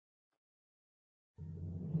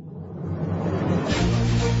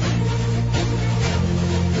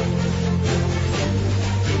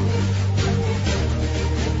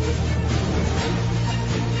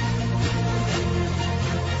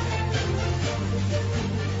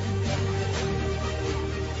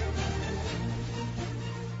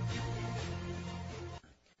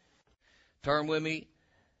Turn with me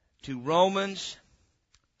to Romans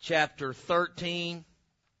chapter 13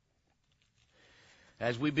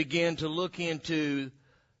 as we begin to look into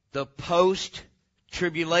the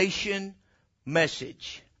post-tribulation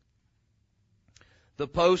message. The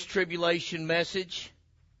post-tribulation message.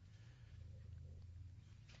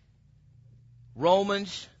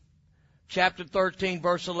 Romans chapter 13,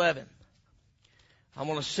 verse 11. I'm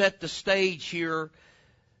going to set the stage here.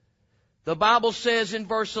 The Bible says in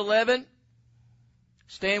verse 11,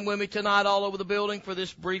 stand with me tonight all over the building for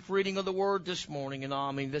this brief reading of the Word this morning,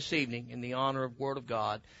 this evening, in the honor of Word of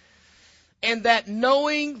God. And that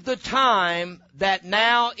knowing the time, that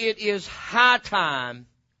now it is high time,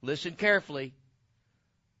 listen carefully,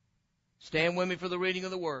 stand with me for the reading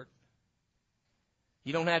of the Word.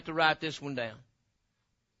 You don't have to write this one down.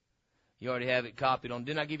 You already have it copied on.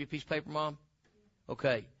 Didn't I give you a piece of paper, Mom?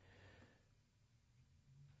 Okay.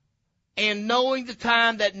 And knowing the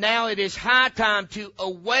time, that now it is high time to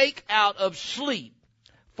awake out of sleep,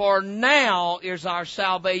 for now is our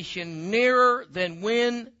salvation nearer than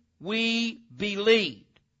when we believed.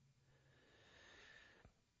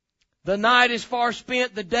 The night is far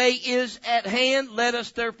spent, the day is at hand. Let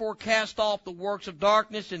us therefore cast off the works of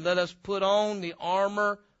darkness, and let us put on the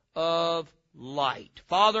armor of light.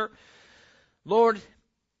 Father, Lord,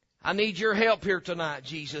 I need your help here tonight,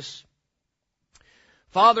 Jesus.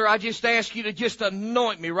 Father, I just ask you to just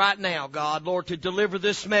anoint me right now, God, Lord, to deliver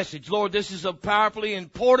this message. Lord, this is a powerfully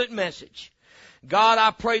important message. God,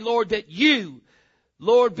 I pray, Lord, that you,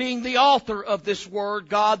 Lord, being the author of this word,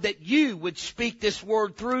 God, that you would speak this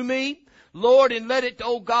word through me. Lord, and let it,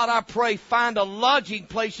 oh God, I pray, find a lodging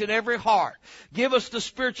place in every heart. Give us the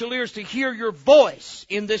spiritual ears to hear your voice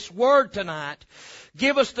in this word tonight.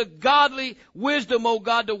 Give us the godly wisdom, oh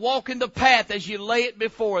God, to walk in the path as you lay it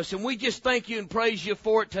before us. And we just thank you and praise you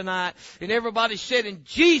for it tonight. And everybody said in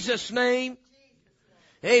Jesus' name,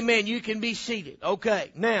 amen. You can be seated. Okay,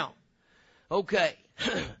 now, okay.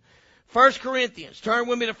 1 Corinthians. Turn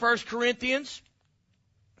with me to 1 Corinthians.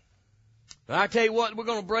 I tell you what, we're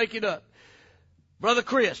going to break it up. Brother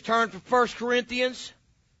Chris, turn to 1 Corinthians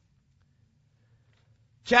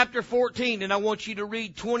chapter 14, and I want you to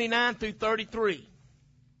read 29 through 33.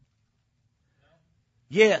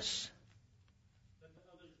 Yes.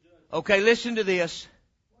 Okay, listen to this.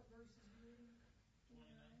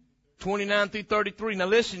 29 through 33. Now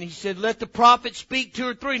listen, he said, let the prophets speak 2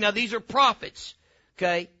 or 3. Now these are prophets.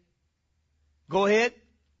 Okay. Go ahead.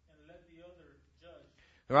 And let the other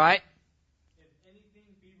judge. Right. If anything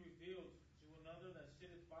be revealed to another that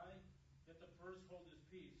sitteth by, let the first hold his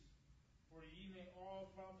peace. For ye may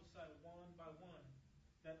all prophesy one by one,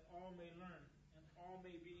 that all may learn, and all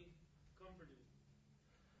may be comforted.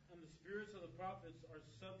 And the spirits of the prophets are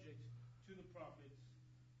subject to the prophets.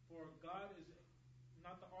 For God is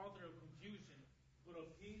not the author of confusion, but of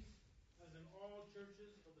peace, as in all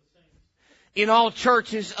churches of the saints. In all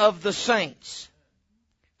churches of the saints.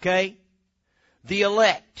 Okay? The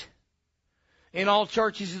elect. In all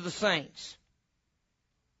churches of the saints.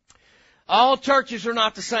 All churches are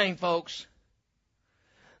not the same, folks.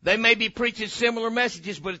 They may be preaching similar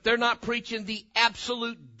messages, but if they're not preaching the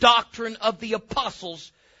absolute doctrine of the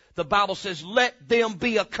apostles, the Bible says, let them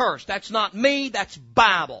be accursed. That's not me, that's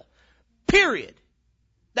Bible. Period.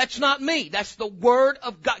 That's not me. That's the Word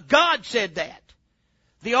of God. God said that.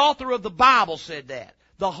 The author of the Bible said that.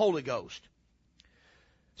 The Holy Ghost.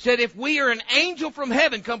 Said, if we are an angel from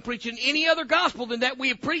heaven come preaching any other gospel than that we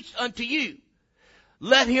have preached unto you,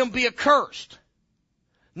 let him be accursed.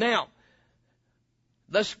 Now,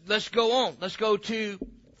 let's go on. Let's go to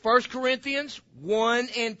 1 Corinthians 1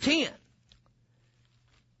 and 10.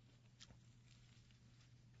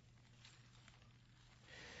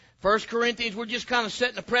 First Corinthians, we're just kind of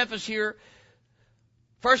setting a preface here.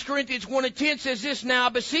 1 Corinthians 1 and 10 says this, now I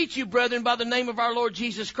beseech you, brethren, by the name of our Lord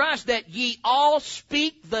Jesus Christ, that ye all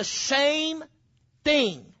speak the same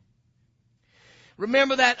thing.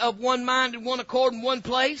 Remember that of one mind and one accord in one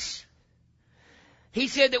place? He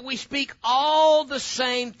said that we speak all the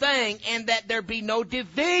same thing, and that there be no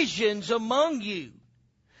divisions among you.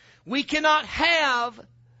 We cannot have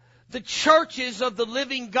the churches of the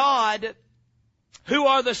living God, who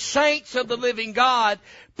are the saints of the living God,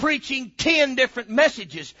 preaching 10 different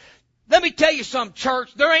messages. Let me tell you something,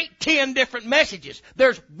 church. There ain't 10 different messages.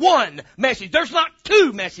 There's one message. There's not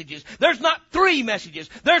 2 messages. There's not 3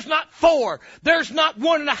 messages. There's not 4. There's not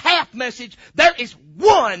 1.5 message. There is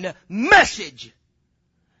one message.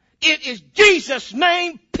 It is Jesus'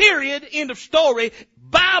 name, period, end of story.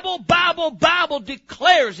 Bible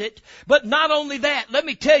declares it. But not only that, let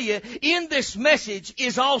me tell you, in this message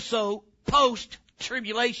is also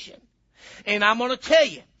post-tribulation. And I'm going to tell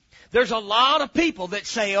you There's a lot of people that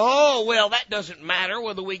say, oh, well, that doesn't matter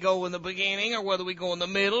whether we go in the beginning or whether we go in the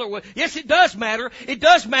middle or what. Yes, it does matter. It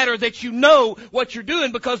does matter that you know what you're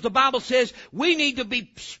doing, because the Bible says we need to be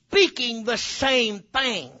speaking the same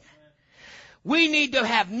thing. We need to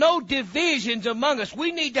have no divisions among us.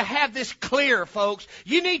 We need to have this clear, folks.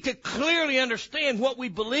 You need to clearly understand what we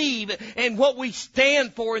believe and what we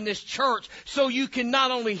stand for in this church, so you can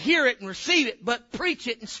not only hear it and receive it, but preach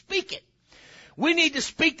it and speak it. We need to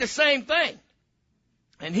speak the same thing.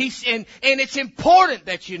 And it's important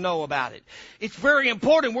that you know about it. It's very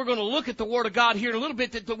important. We're going to look at the Word of God here in a little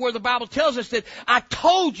bit, where the Bible tells us that I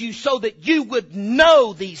told you so that you would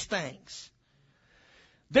know these things.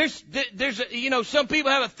 Some people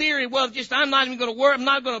have a theory, well, I'm not even going to worry, I'm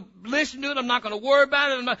not going to listen to it, I'm not going to worry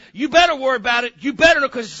about it. You better worry about it. You better know,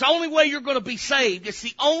 because it's the only way you're going to be saved. It's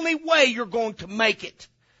the only way you're going to make it.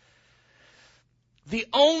 The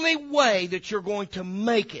only way that you're going to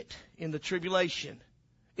make it in the tribulation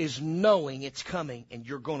is knowing it's coming and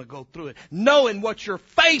you're going to go through it. Knowing what you're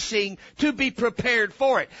facing to be prepared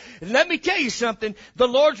for it. And let me tell you something. The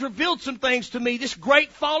Lord's revealed some things to me. This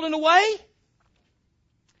great falling away,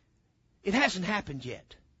 it hasn't happened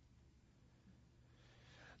yet.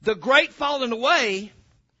 The great falling away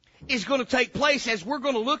is going to take place, as we're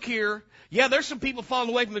going to look here. Yeah, there's some people falling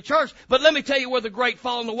away from the church, but let me tell you where the great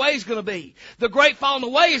falling away is going to be. The great falling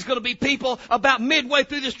away is going to be people about midway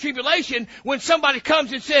through this tribulation, when somebody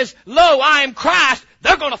comes and says, lo, I am Christ,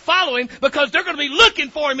 they're going to follow him, because they're going to be looking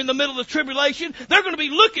for him in the middle of the tribulation. They're going to be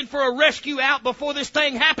looking for a rescue out before this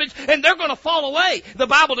thing happens, and they're going to fall away. The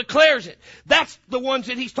Bible declares it. That's the ones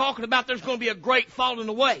that he's talking about. There's going to be a great falling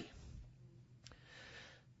away.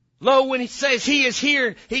 Lo, when he says he is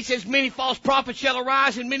here, he says many false prophets shall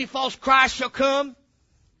arise and many false Christs shall come.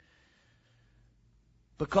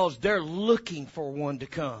 Because they're looking for one to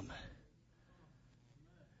come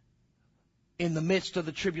in the midst of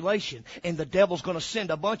the tribulation. And the devil's going to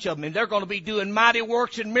send a bunch of them, and they're going to be doing mighty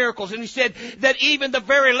works and miracles. And he said that even the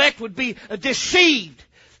very elect would be deceived,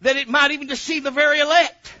 that it might even deceive the very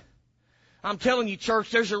elect. I'm telling you,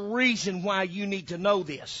 church, there's a reason why you need to know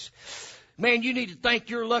this. Man, you need to thank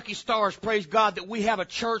your lucky stars, praise God, that we have a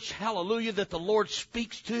church, hallelujah, that the Lord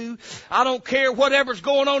speaks to. I don't care whatever's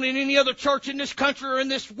going on in any other church in this country or in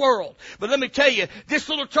this world. But let me tell you, this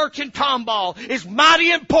little church in Tomball is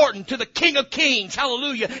mighty important to the King of Kings,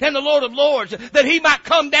 hallelujah, and the Lord of Lords, that he might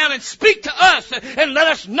come down and speak to us and let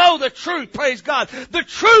us know the truth, praise God. The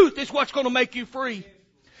truth is what's going to make you free.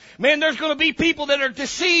 Man, there's going to be people that are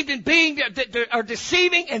deceived and that are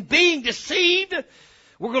deceiving and being deceived.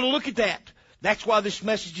 We're going to look at that. That's why this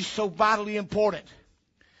message is so vitally important.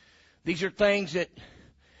 These are things that,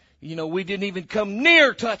 we didn't even come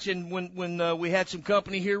near touching when we had some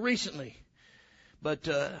company here recently. But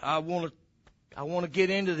I want to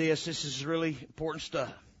get into this. This is really important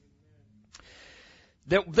stuff.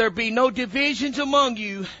 That there be no divisions among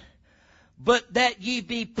you, but that ye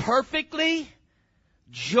be perfectly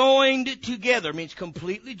joined together. Means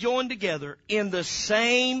completely joined together in the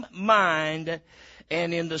same mind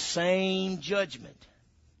and in the same judgment.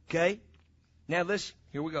 Okay? Now listen,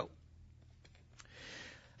 here we go.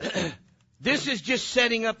 This is just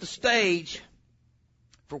setting up the stage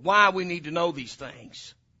for why we need to know these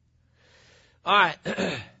things. Alright.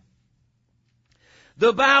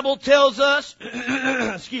 The Bible tells us,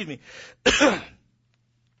 excuse me,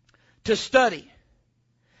 to study.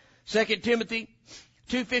 2 Timothy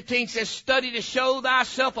 2:15 says, study to show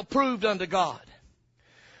thyself approved unto God.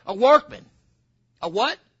 A workman. A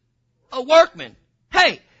what? A workman.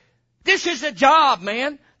 Hey, this is a job,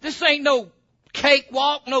 man. This ain't no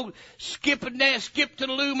cakewalk, no skip to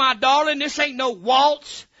the loo, my darling. This ain't no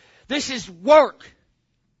waltz. This is work.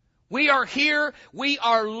 We are here. We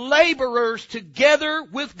are laborers together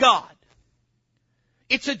with God.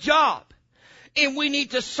 It's a job. And we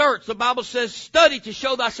need to search. The Bible says, study to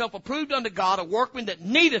show thyself approved unto God, a workman that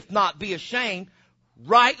needeth not be ashamed,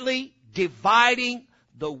 rightly dividing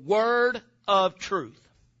the word of truth.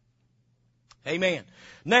 Amen.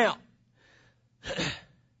 Now,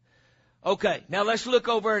 okay, now let's look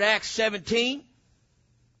over at Acts 17.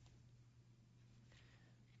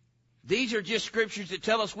 These are just scriptures that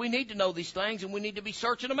tell us we need to know these things and we need to be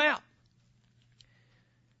searching them out.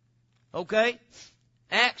 Okay?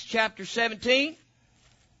 Acts chapter 17.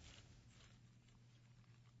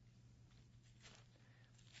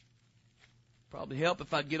 Probably help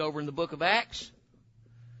if I'd get over in the book of Acts.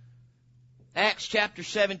 Acts chapter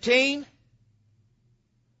 17.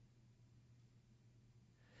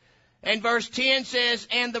 And verse 10 says,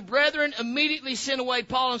 and the brethren immediately sent away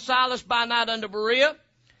Paul and Silas by night unto Berea,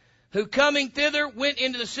 who coming thither went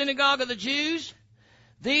into the synagogue of the Jews.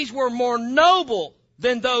 these were more noble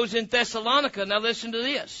than those in Thessalonica. Now listen to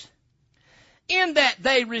this. In that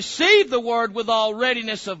they received the word with all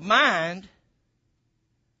readiness of mind.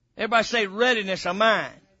 Everybody say readiness of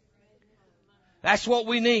mind. That's what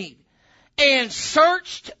we need. And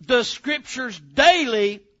searched the Scriptures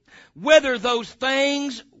daily whether those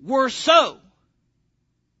things were so.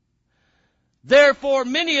 Therefore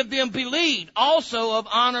many of them believed, also of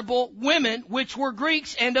honorable women, which were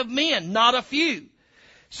Greeks, and of men, not a few.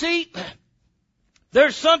 See,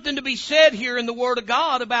 there's something to be said here in the Word of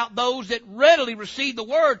God about those that readily received the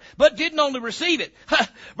Word, but didn't only receive it.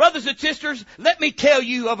 Brothers and sisters, let me tell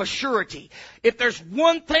you of a surety. If there's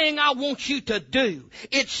one thing I want you to do,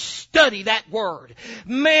 it's study that Word.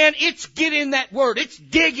 Man, it's get in that Word. It's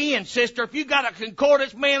dig in, sister. If you got a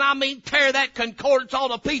concordance, man, I mean tear that concordance all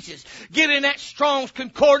to pieces. Get in that Strong's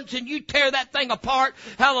Concordance and you tear that thing apart.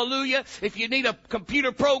 Hallelujah. If you need a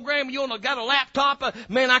computer program, you got a laptop,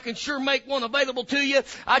 man, I can sure make one available to you.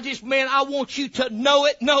 I want you to know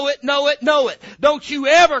it, know it, know it, know it. Don't you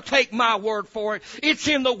ever take my word for it. It's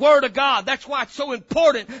in the Word of God. That's why it's so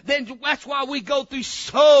important. That's why we go through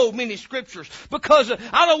so many scriptures. Because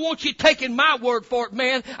I don't want you taking my word for it,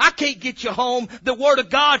 man. I can't get you home. The Word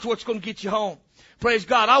of God's what's going to get you home. Praise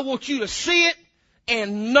God. I want you to see it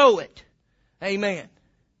and know it. Amen.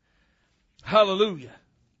 Hallelujah.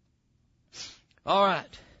 All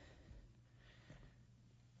right.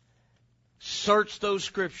 Search those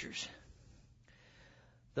Scriptures.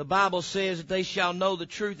 The Bible says that they shall know the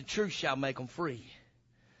truth shall make them free.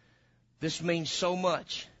 This means so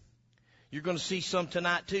much. You're going to see some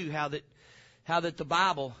tonight too, how that the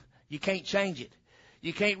Bible, you can't change it.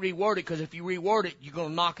 You can't reword it, because if you reword it, you're going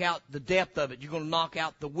to knock out the depth of it. You're going to knock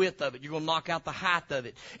out the width of it. You're going to knock out the height of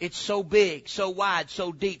it. It's so big, so wide,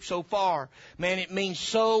 so deep, so far. Man, it means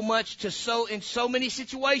so much in so many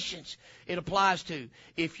situations it applies to.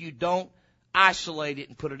 If you don't isolate it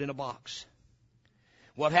and put it in a box.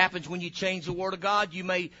 What happens when you change the Word of God? You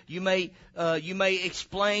may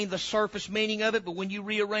explain the surface meaning of it, but when you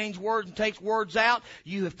rearrange words and take words out,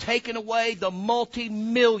 you have taken away the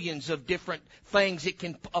multi-millions of different things it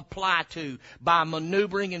can apply to by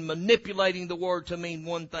maneuvering and manipulating the Word to mean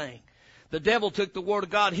one thing. The devil took the Word of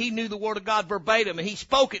God. He knew the Word of God verbatim, and he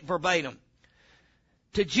spoke it verbatim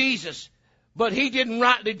to Jesus, but he didn't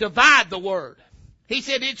rightly divide the Word. He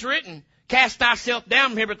said, it's written, cast thyself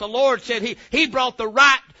down here. But the Lord said He brought the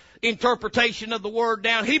right interpretation of the Word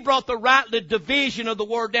down. He brought the right division of the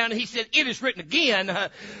Word down. And He said, it is written again,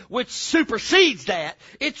 which supersedes that.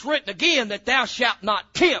 It's written again that thou shalt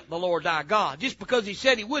not tempt the Lord thy God. Just because He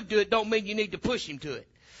said He would do it don't mean you need to push Him to it.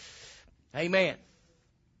 Amen.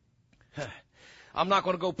 I'm not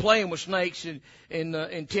going to go playing with snakes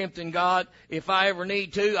and tempting God. If I ever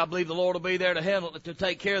need to, I believe the Lord will be there to handle it, to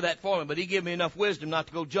take care of that for me. But He gave me enough wisdom not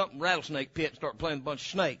to go jump in a rattlesnake pit and start playing with a bunch of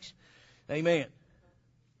snakes. Amen.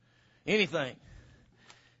 Anything.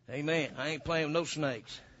 Amen. I ain't playing with no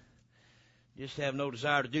snakes. Just have no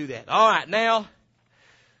desire to do that. All right, now,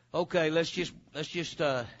 okay, let's just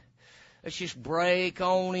break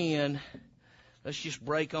on in. Let's just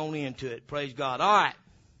break on into it. Praise God. All right.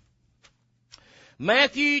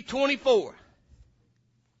 Matthew 24.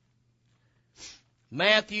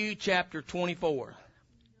 Matthew chapter 24.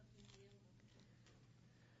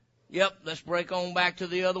 Yep, let's break on back to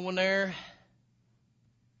the other one there.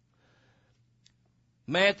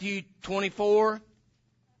 Matthew 24.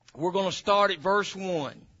 We're going to start at verse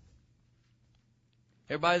 1.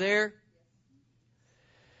 Everybody there?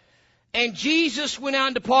 And Jesus went out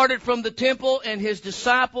and departed from the temple, and His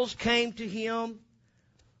disciples came to Him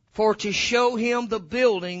for to show Him the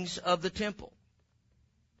buildings of the temple.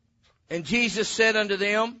 And Jesus said unto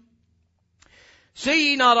them, see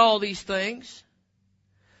ye not all these things?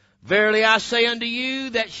 Verily I say unto you,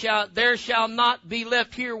 that there shall not be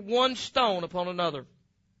left here one stone upon another,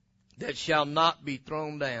 that shall not be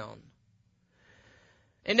thrown down.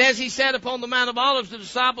 And as He sat upon the Mount of Olives, the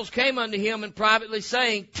disciples came unto Him and privately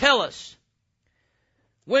saying, tell us,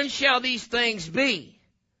 when shall these things be?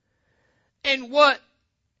 And what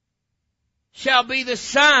shall be the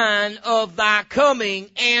sign of thy coming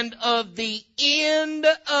and of the end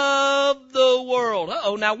of the world?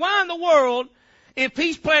 Now why in the world, if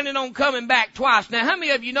He's planning on coming back twice? Now how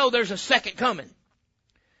many of you know there's a second coming?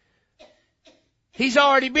 He's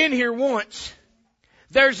already been here once.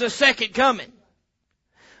 There's a second coming.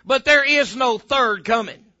 But there is no third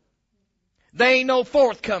coming. There ain't no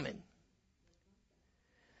fourth coming.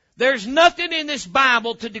 There's nothing in this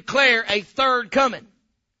Bible to declare a third coming.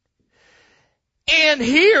 And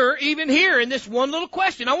here, even here in this one little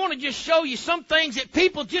question, I want to just show you some things that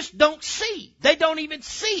people just don't see. They don't even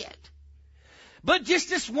see it. But just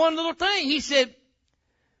this one little thing. He said,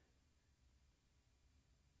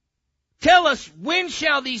 tell us, when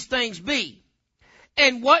shall these things be?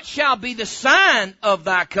 And what shall be the sign of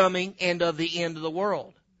thy coming and of the end of the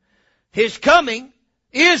world? His coming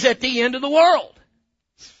is at the end of the world.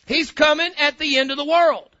 He's coming at the end of the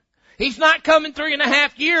world. He's not coming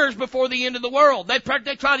 3.5 years before the end of the world. They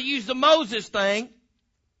try to use the Moses thing.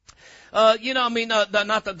 Not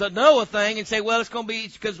the Noah thing, and say, well, it's going to be,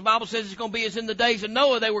 because the Bible says it's going to be as in the days of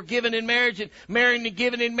Noah. They were given in marriage and marrying and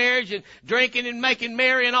giving in marriage and drinking and making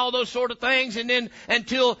merry and all those sort of things. And then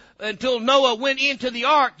until Noah went into the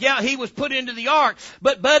ark, yeah, he was put into the ark.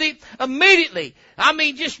 But buddy, immediately,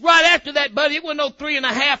 just right after that, buddy, it wasn't no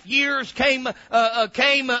 3.5 years came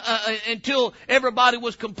until everybody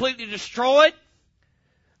was completely destroyed.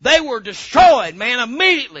 They were destroyed, man,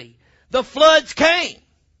 immediately. The floods came.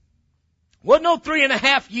 Wasn't no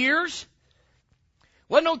 3.5 years.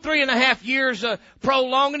 Wasn't no 3.5 years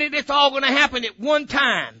prolonging it. It's all going to happen at one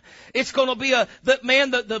time. It's going to be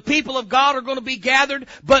the people of God are going to be gathered.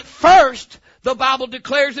 But first, the Bible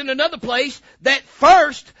declares in another place that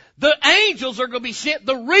first the angels are going to be sent.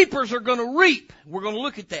 The reapers are going to reap. We're going to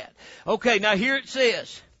look at that. Okay, now here it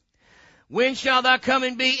says, when shall thy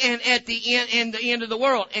coming be, and at the end of the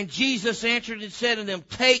world? And Jesus answered and said to them,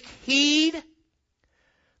 take heed.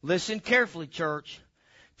 Listen carefully, church.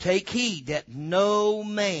 Take heed that no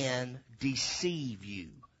man deceive you.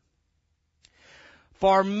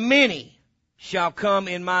 For many shall come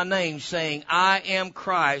in my name, saying, I am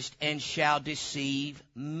Christ, and shall deceive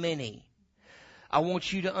many. I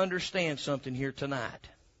want you to understand something here tonight.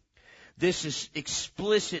 This is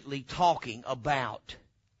explicitly talking about.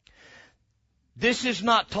 This is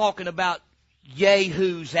not talking about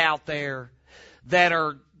yahoos out there that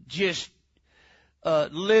are just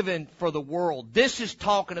living for the world. This is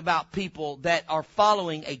talking about people that are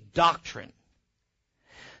following a doctrine,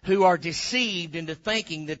 who are deceived into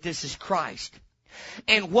thinking that this is Christ.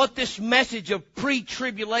 And what this message of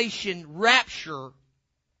pre-tribulation rapture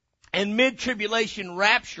and mid-tribulation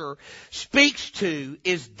rapture speaks to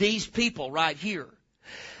is these people right here.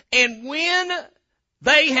 And when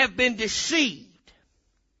they have been deceived,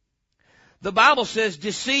 the Bible says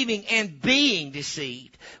deceiving and being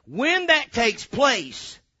deceived. When that takes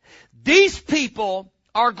place, these people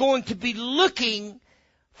are going to be looking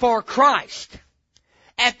for Christ.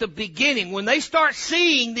 At the beginning, when they start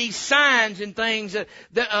seeing these signs and things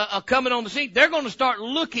that are coming on the scene, they're going to start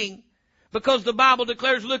looking, because the Bible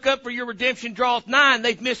declares, look up, for your redemption draweth nigh. And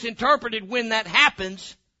they've misinterpreted when that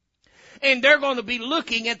happens. And they're going to be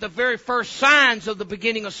looking at the very first signs of the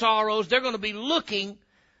beginning of sorrows. They're going to be looking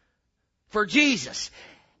for Jesus.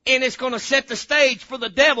 And it's going to set the stage for the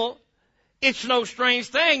devil. It's no strange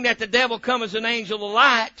thing that the devil come as an angel of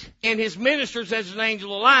light and his ministers as an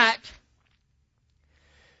angel of light.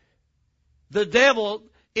 The devil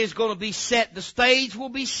is going to be set. The stage will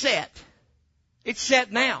be set. It's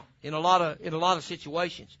set now in a lot of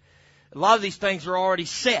situations. A lot of these things are already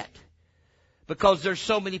set, because there's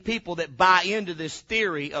so many people that buy into this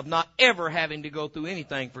theory of not ever having to go through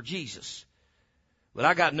anything for Jesus. But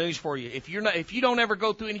I got news for you. If you don't ever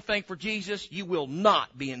go through anything for Jesus, you will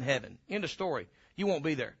not be in heaven. End of story. You won't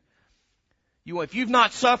be there. If you've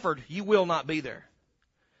not suffered, you will not be there.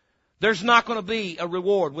 There's not going to be a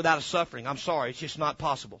reward without a suffering. I'm sorry. It's just not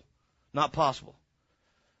possible. Not possible.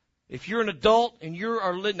 If you're an adult and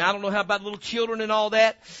I don't know how about little children and all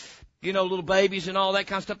that, little babies and all that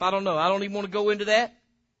kind of stuff. I don't know. I don't even want to go into that.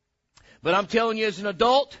 But I'm telling you, as an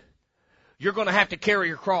adult, you're going to have to carry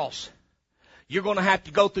your cross. You're going to have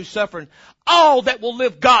to go through suffering. All that will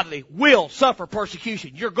live godly will suffer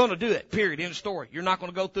persecution. You're going to do it. Period. End of story. You're not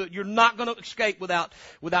going to go through it. You're not going to escape without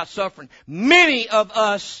suffering. Many of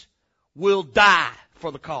us will die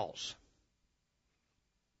for the cause,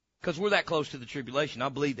 because we're that close to the tribulation. I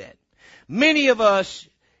believe that. Many of us,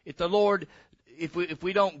 if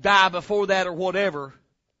we don't die before that or whatever,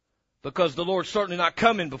 because the Lord's certainly not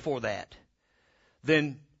coming before that,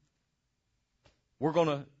 then we're going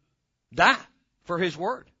to die for His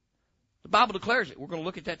word. The Bible declares it. We're going to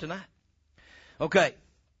look at that tonight. Okay.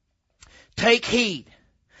 Take heed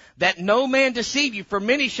that no man deceive you, for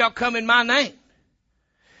many shall come in my name,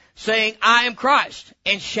 saying, I am Christ,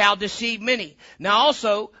 and shall deceive many. Now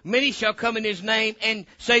also, many shall come in His name and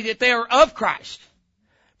say that they are of Christ,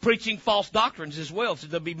 preaching false doctrines as well. So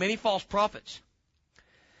there'll be many false prophets.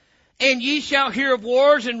 And ye shall hear of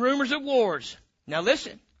wars and rumors of wars. Now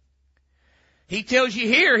listen. He tells you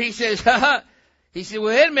here, he says, well,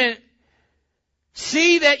 wait a minute.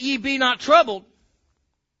 See that ye be not troubled,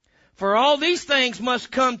 for all these things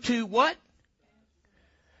must come to what?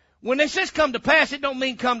 When it says come to pass, it don't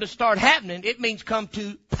mean come to start happening. It means come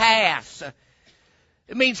to pass.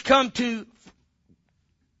 It means come to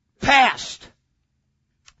past.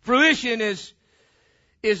 Fruition is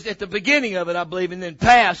at the beginning of it, I believe, and then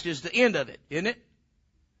past is the end of it, isn't it?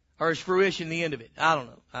 Or is fruition the end of it? I don't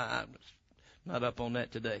know. I'm not up on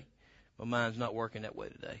that today. My mind's not working that way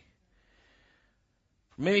today.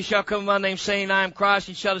 For many shall come in my name, saying, I am Christ,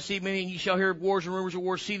 and shall deceive many, and ye shall hear of wars and rumors of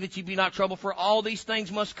wars. See that ye be not troubled, for all these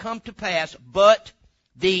things must come to pass. But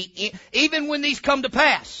even when these come to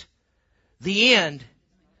pass, the end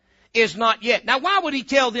is not yet. Now, why would he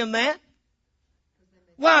tell them that?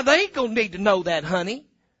 Why, they ain't going to need to know that, honey.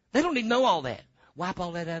 They don't need to know all that. Wipe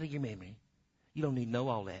all that out of your memory. You don't need to know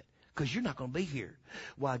all that. Because you're not going to be here.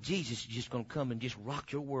 Why, Jesus is just going to come and just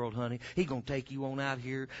rock your world, honey. He's going to take you on out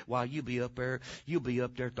here while you be up there. You'll be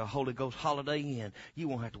up there at the Holy Ghost Holiday Inn. You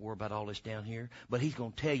won't have to worry about all this down here. But he's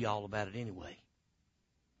going to tell you all about it anyway.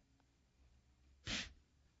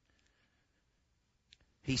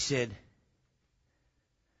 He said,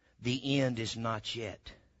 the end is not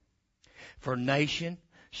yet. For nation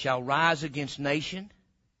shall rise against nation.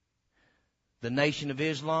 The nation of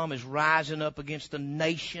Islam is rising up against the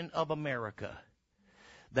nation of America.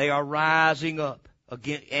 They are rising up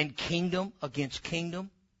against, and kingdom against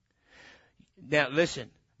kingdom. Now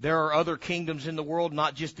listen, there are other kingdoms in the world,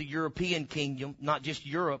 not just the European kingdom, not just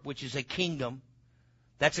Europe, which is a kingdom.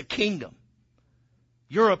 That's a kingdom.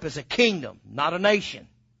 Europe is a kingdom, not a nation.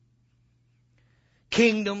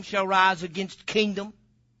 Kingdom shall rise against kingdom.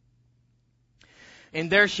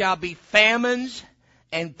 And there shall be famines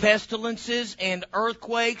and pestilences and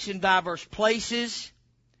earthquakes in diverse places.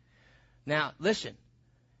 Now, listen.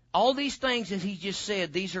 All these things that he just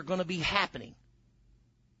said, these are going to be happening.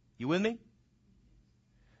 You with me?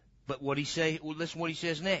 But what he say? Well, listen what he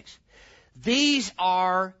says next. These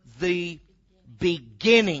are the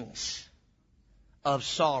beginnings of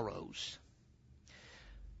sorrows.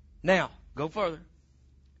 Now, go further.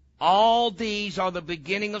 All these are the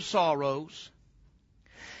beginning of sorrows.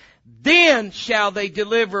 Then shall they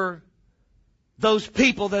deliver those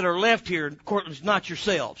people that are left here, of course, not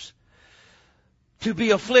yourselves, to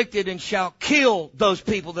be afflicted, and shall kill those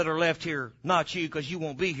people that are left here, not you, because you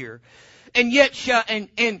won't be here. And yet shall,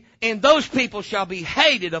 and those people shall be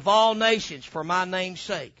hated of all nations for my name's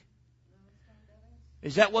sake.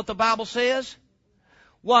 Is that what the Bible says?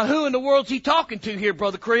 Why, who in the world's he talking to here,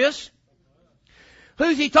 Brother Chris?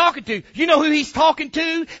 Who's he talking to? You know who he's talking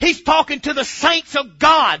to? He's talking to the saints of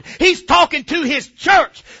God. He's talking to his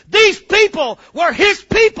church. These people were his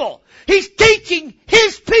people. He's teaching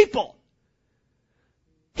his people.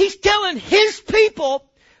 He's telling his people,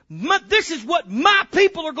 this is what my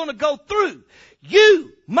people are going to go through.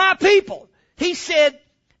 You, my people. He said,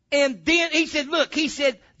 and then he said, look, he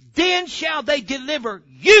said, then shall they deliver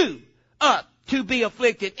you up to be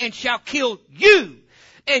afflicted, and shall kill you,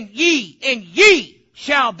 and ye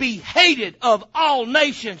shall be hated of all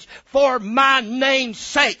nations for my name's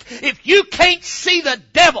sake. If you can't see the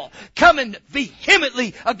devil coming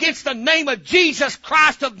vehemently against the name of Jesus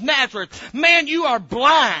Christ of Nazareth, man, you are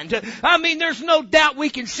blind. I mean, there's no doubt we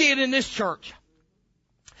can see it in this church.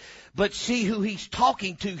 But see who he's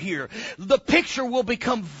talking to here. The picture will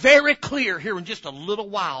become very clear here in just a little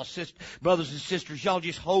while, brothers and sisters. Y'all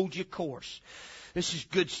just hold your course. This is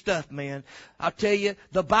good stuff, man. I'll tell you,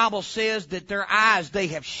 the Bible says that their eyes they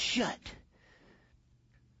have shut,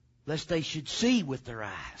 lest they should see with their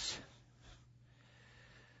eyes.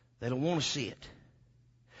 They don't want to see it.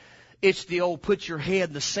 It's the old put your head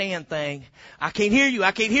in the sand thing. I can't hear you,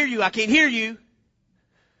 I can't hear you, I can't hear you.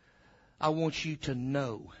 I want you to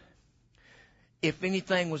know, if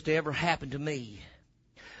anything was to ever happen to me,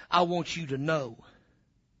 I want you to know.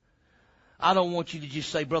 I don't want you to just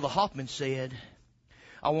say, Brother Hoffman said.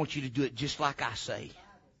 I want you to do it just like I say.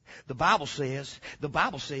 The Bible says,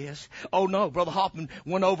 oh no, Brother Hoffman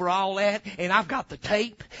went over all that, and I've got the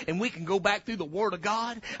tape, and we can go back through the Word of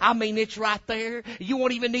God. I mean, it's right there. You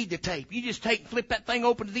won't even need the tape. You just flip that thing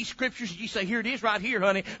open to these scriptures, and you say, here it is right here,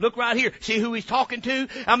 honey. Look right here. See who he's talking to?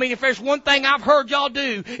 I mean, if there's one thing I've heard y'all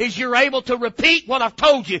do, is you're able to repeat what I've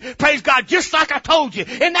told you. Praise God, just like I told you.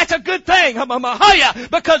 And that's a good thing.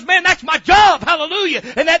 Because man, that's my job. Hallelujah.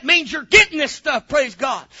 And that means you're getting this stuff. Praise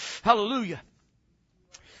God. Hallelujah.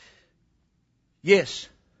 Yes.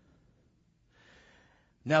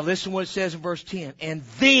 Now listen what it says in verse 10. And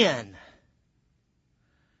then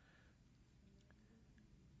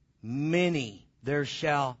there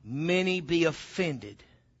shall many be offended,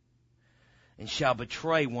 and shall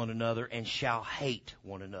betray one another, and shall hate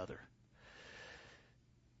one another.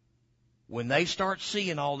 When they start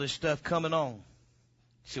seeing all this stuff coming on,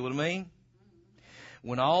 see what I mean?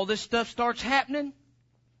 when all this stuff starts happening,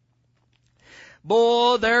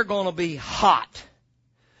 boy, they're going to be hot.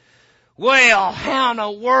 Well, how in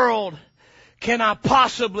the world how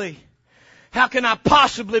can I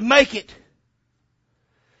possibly make it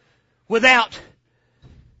without,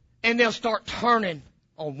 and they'll start turning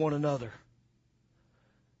on one another.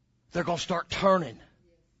 They're going to start turning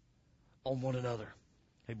on one another.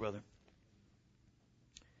 Hey, brother.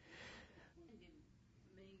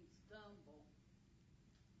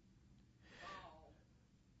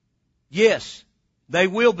 Yes, they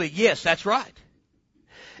will be. Yes, that's right.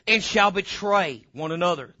 And shall betray one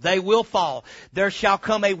another. They will fall. There shall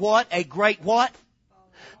come a what? A great what?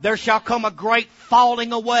 There shall come a great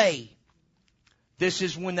falling away. This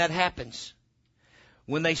is when that happens.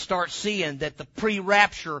 When they start seeing that the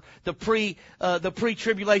pre-rapture, the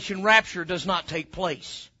pre-tribulation rapture does not take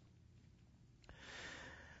place.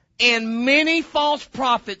 And many false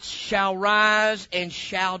prophets shall rise and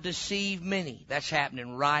shall deceive many. That's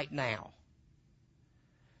happening right now.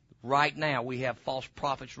 Right now we have false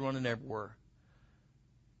prophets running everywhere.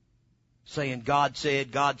 Saying God said,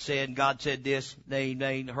 and God said this. They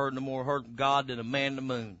ain't heard no more heard from God than a man in the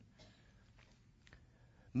moon.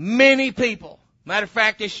 Many people. Matter of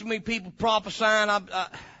fact, there's so many people prophesying,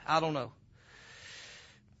 I don't know.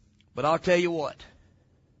 But I'll tell you what.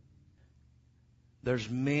 There's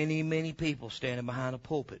many, many people standing behind a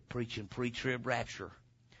pulpit preaching pre-trib rapture.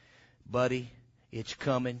 Buddy, it's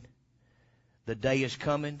coming. The day is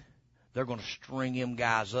coming. They're going to string them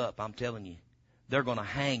guys up, I'm telling you. They're going to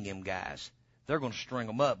hang them guys. They're going to string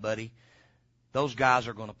them up, buddy. Those guys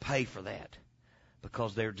are going to pay for that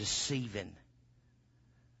because they're deceiving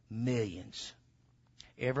millions.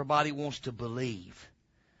 Everybody wants to believe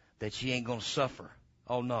that you ain't going to suffer.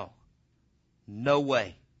 Oh, no. No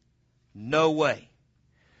way. No way.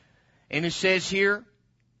 And it says here,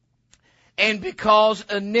 and because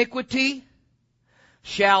iniquity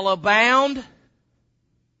shall abound,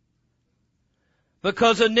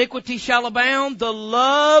 the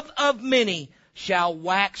love of many shall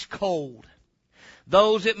wax cold.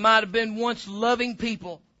 Those that might have been once loving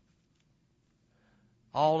people,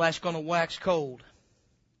 all that's going to wax cold.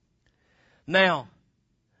 Now,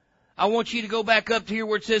 I want you to go back up to here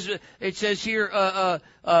where it says here,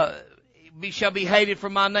 shall be hated for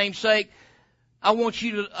my name's sake. I want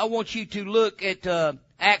you to look at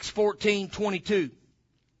Acts 14:22.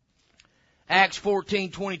 Acts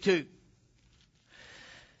 14:22.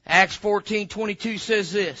 Acts 14:22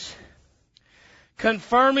 says this: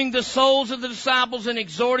 confirming the souls of the disciples and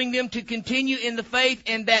exhorting them to continue in the faith,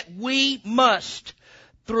 and that we must,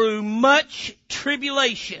 through much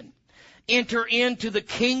tribulation, enter into the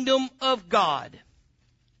kingdom of God.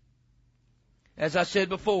 As I said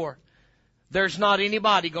before, there's not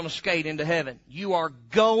anybody going to skate into heaven. You are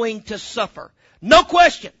going to suffer. No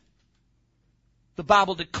question. The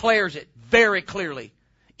Bible declares it very clearly.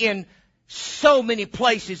 In so many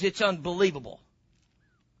places, it's unbelievable.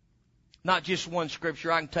 Not just one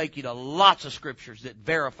scripture. I can take you to lots of scriptures that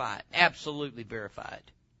verify it. Absolutely verify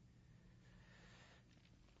it.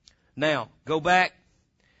 Now, go back.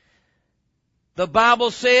 The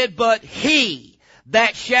Bible said, but he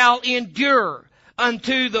that shall endure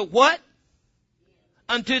unto the what?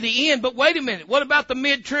 Unto the end. But wait a minute. What about the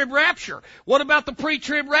mid-trib rapture? What about the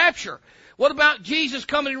pre-trib rapture? What about Jesus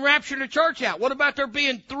coming and rapturing the church out? What about there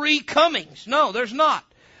being three comings? No, there's not.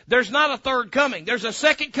 There's not a third coming. There's a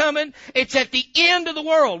second coming. It's at the end of the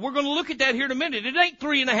world. We're going to look at that here in a minute. It ain't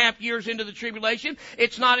 3.5 years into the tribulation.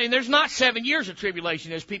 It's not, and there's not 7 years of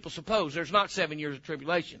tribulation as people suppose. There's not 7 years of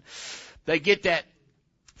tribulation. They get that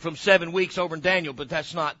from 7 weeks over in Daniel, but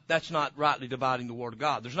that's not rightly dividing the word of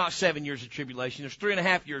God. There's not 7 years of tribulation. There's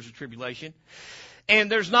 3.5 years of tribulation.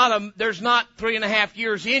 And there's not 3.5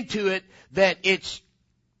 years into it that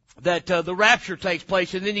the rapture takes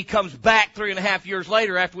place, and then he comes back 3.5 years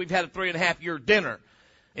later after we've had a 3.5 year dinner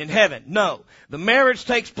in heaven. No. The marriage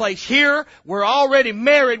takes place here. We're already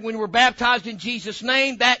married when we're baptized in Jesus'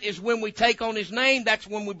 name. That is when we take on His name. That's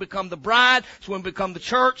when we become the bride. That's when we become the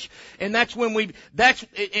church. And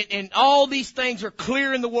and all these things are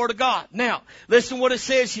clear in the Word of God. Now, listen what it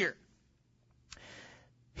says here.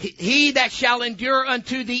 He that shall endure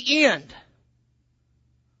unto the end,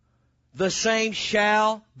 the same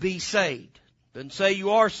shall be saved. Doesn't say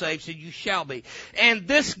you are saved, said you shall be. And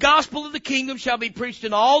this gospel of the kingdom shall be preached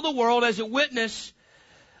in all the world as a witness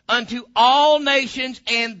unto all nations,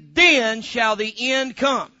 and then shall the end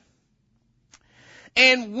come.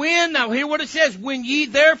 And now hear what it says, when ye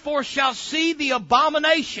therefore shall see the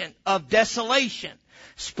abomination of desolation,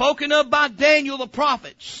 spoken of by Daniel the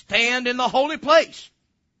prophet, stand in the holy place.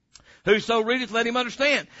 Whoso readeth, let him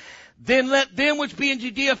understand. Then let them which be in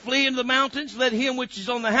Judea flee into the mountains. Let him which is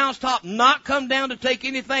on the housetop not come down to take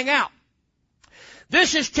anything out.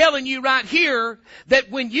 This is telling you right here that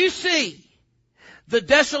when you see the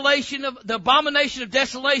desolation of, the abomination of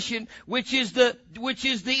desolation, which is the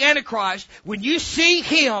Antichrist, when you see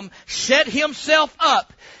him set himself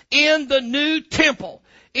up in the new temple,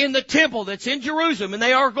 in the temple that's in Jerusalem, and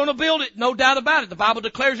they are going to build it, no doubt about it. The Bible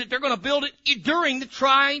declares that they're going to build it during the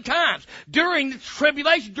trying times, during the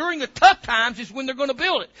tribulation, during the tough times is when they're going to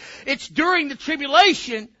build it. It's during the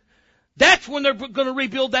tribulation, that's when they're going to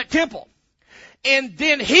rebuild that temple. And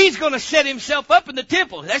then he's going to set himself up in the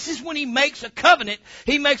temple. This is when he makes a covenant.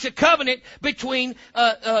 He makes a covenant between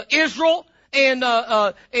Israel and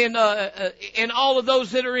all of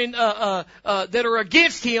those that are in that are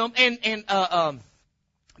against him and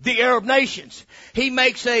the Arab nations. He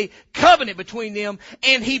makes a covenant between them,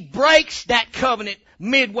 and he breaks that covenant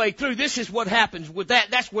midway through. This is what happens with that.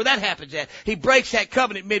 That's where that happens at. He breaks that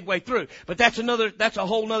covenant midway through. But that's a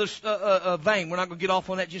whole nother vein. We're not going to get off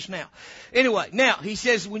on that just now. Anyway, now he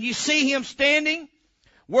says, when you see him standing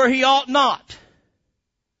where he ought not,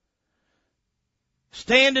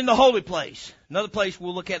 stand in the holy place. Another place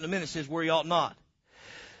we'll look at in a minute says where he ought not.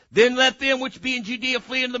 Then let them which be in Judea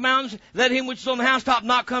flee into the mountains. Let him which is on the housetop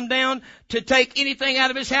not come down to take anything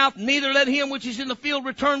out of his house. Neither let him which is in the field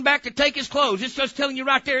return back to take his clothes. It's just telling you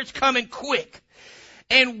right there, it's coming quick.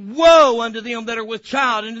 And woe unto them that are with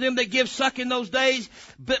child, and to them that give suck in those days.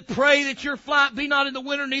 But pray that your flight be not in the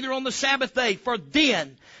winter, neither on the Sabbath day. For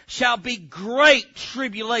then shall be great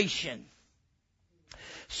tribulation,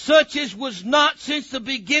 such as was not since the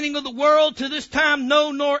beginning of the world to this time,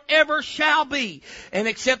 no, nor ever shall be. And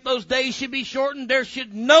except those days should be shortened, there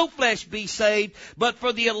should no flesh be saved. But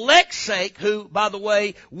for the elect's sake, who, by the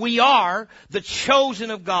way, we are the chosen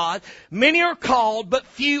of God. Many are called, but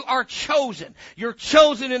few are chosen. You're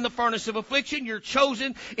chosen in the furnace of affliction. You're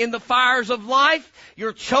chosen in the fires of life.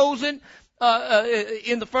 You're chosen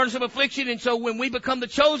in the furnace of affliction. And so when we become the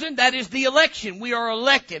chosen, that is the election. We are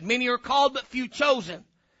elected. Many are called, but few chosen.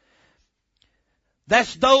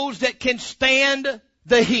 That's those that can stand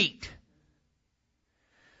the heat.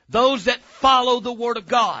 Those that follow the Word of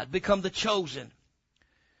God become the chosen.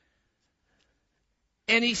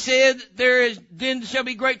 And he said, then shall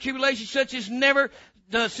be great tribulation, such as never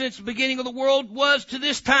since the beginning of the world was to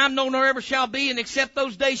this time, no, nor ever shall be. And except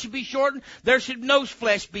those days should be shortened, there should no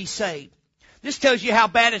flesh be saved. This tells you how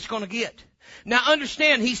bad it's going to get. Now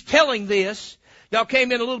understand, he's telling this. Y'all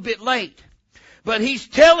came in a little bit late. But he's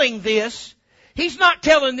telling this. He's not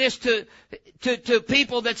telling this to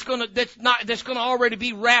people that's gonna already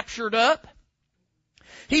be raptured up.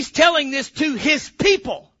 He's telling this to his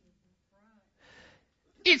people.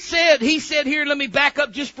 He said here, let me back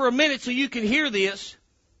up just for a minute so you can hear this.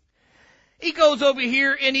 He goes over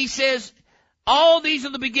here and he says, all these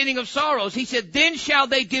are the beginning of sorrows. He said, then shall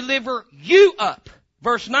they deliver you up.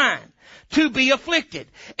 Verse 9. To be afflicted,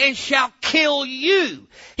 and shall kill you.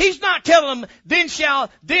 He's not telling them, then shall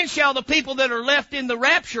the people that are left in the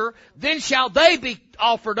rapture, then shall they be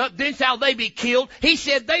offered up, then shall they be killed. He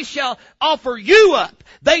said they shall offer you up.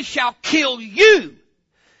 They shall kill you.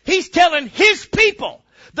 He's telling his people,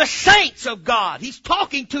 the saints of God. He's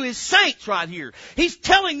talking to his saints right here. He's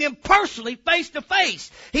telling them personally, face to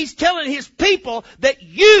face. He's telling his people that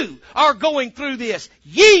you are going through this.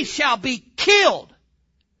 Ye shall be killed.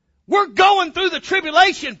 We're going through the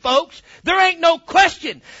tribulation, folks. There ain't no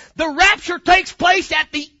question. The rapture takes place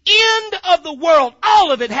at the end of the world.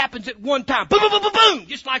 All of it happens at one time. Boom, boom, boom, boom, boom.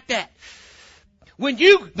 Just like that.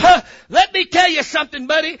 Let me tell you something,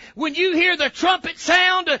 buddy. When you hear the trumpet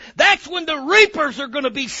sound, that's when the reapers are going to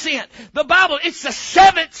be sent. The Bible, it's the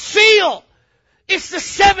seventh seal. It's the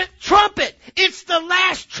seventh trumpet. It's the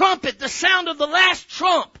last trumpet, the sound of the last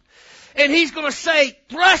trump. And he's going to say,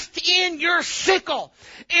 thrust in your sickle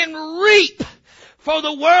and reap, for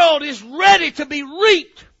the world is ready to be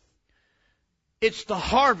reaped. It's the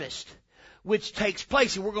harvest which takes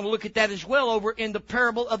place. And we're going to look at that as well over in the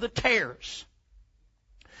parable of the tares.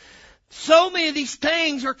 So many of these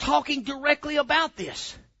things are talking directly about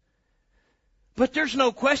this. But there's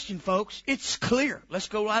no question, folks. It's clear. Let's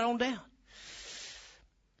go right on down.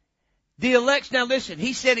 The elect, now listen,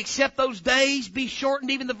 he said, except those days be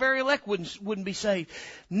shortened, even the very elect wouldn't be saved.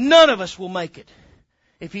 None of us will make it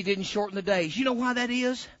if he didn't shorten the days. You know why that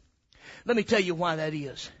is? Let me tell you why that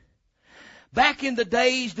is. Back in the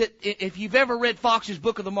days that, if you've ever read Fox's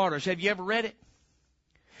Book of the Martyrs, have you ever read it?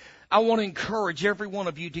 I want to encourage every one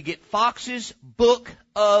of you to get Fox's Book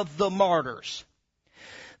of the Martyrs.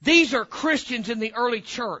 These are Christians in the early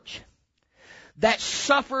church that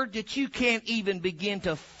suffered that you can't even begin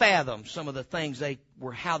to fathom some of the things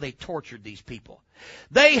how they tortured these people.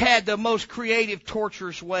 They had the most creative,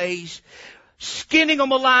 torturous ways, skinning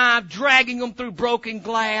them alive, dragging them through broken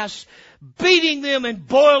glass, beating them and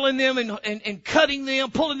boiling them and cutting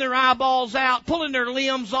them, pulling their eyeballs out, pulling their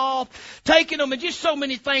limbs off, taking them, and just so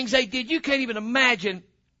many things they did. You can't even imagine.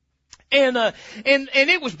 And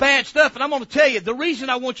it was bad stuff. And I'm going to tell you, the reason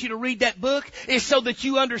I want you to read that book is so that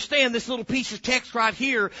you understand this little piece of text right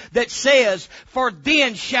here that says, for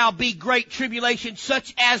then shall be great tribulation,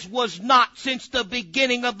 such as was not since the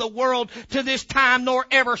beginning of the world to this time, nor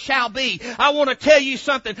ever shall be. I want to tell you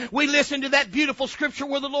something. We listened to that beautiful scripture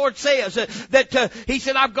where the Lord says that He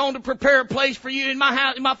said, I've gone to prepare a place for you in my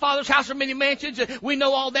house, in my Father's house are many mansions. We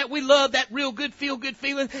know all that. We love that real good, feel good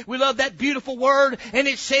feeling. We love that beautiful word. And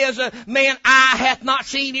it says, man, eye hath not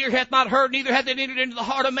seen, ear hath not heard, neither hath it entered into the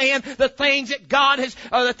heart of man. The things that God has,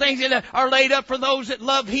 the things that are laid up for those that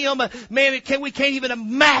love Him. Man, we can't even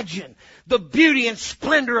imagine the beauty and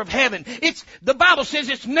splendor of heaven. The Bible says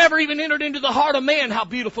it's never even entered into the heart of man how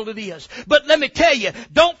beautiful it is. But let me tell you,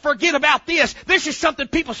 don't forget about this. This is something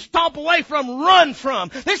people stomp away from, run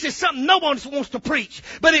from. This is something no one wants to preach.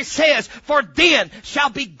 But it says, for then shall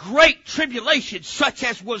be great tribulation, such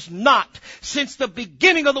as was not since the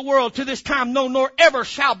beginning of the world to this time, no, nor ever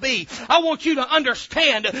shall be. I want you to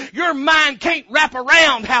understand, your mind can't wrap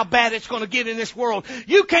around how bad it's going to get in this world.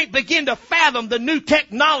 You can't begin to fathom the new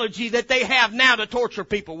technology that they have now to torture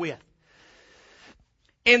people with.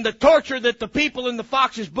 And the torture that the people in the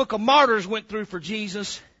Fox's Book of Martyrs went through for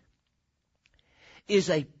Jesus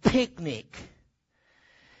is a picnic.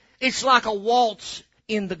 It's like a waltz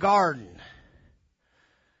in the garden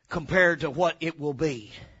compared to what it will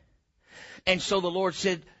be. And so the Lord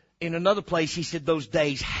said, in another place, He said, those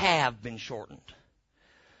days have been shortened.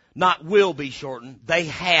 Not will be shortened. They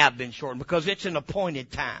have been shortened because it's an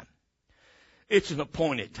appointed time. It's an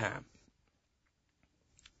appointed time.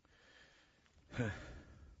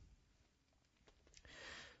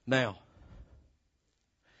 Now,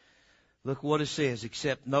 look what it says,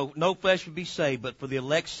 except no flesh will be saved, but for the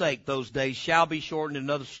elect's sake, those days shall be shortened.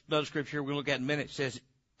 Another scripture we're going to look at in a minute says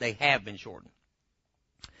they have been shortened.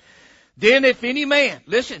 Then if any man,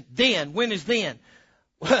 listen, then, when is then?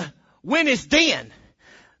 When is then?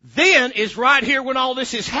 Then is right here when all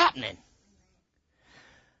this is happening.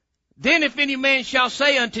 Then if any man shall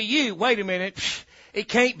say unto you, wait a minute, it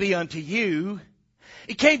can't be unto you.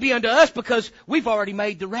 It can't be unto us because we've already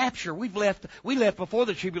made the rapture. We left before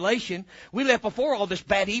the tribulation. We left before all this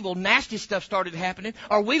bad, evil, nasty stuff started happening.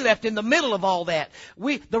 Or we left in the middle of all that.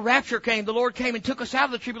 The rapture came, the Lord came and took us out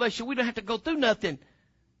of the tribulation. We don't have to go through nothing.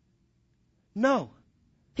 No.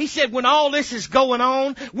 He said when all this is going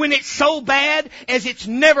on, when it's so bad as it's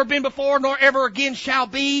never been before nor ever again shall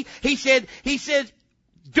be, he said,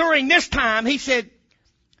 during this time, He said,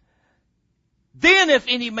 then if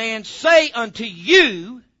any man say unto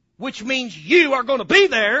you, which means you are going to be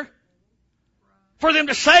there for them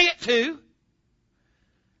to say it to,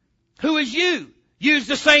 who is you? You's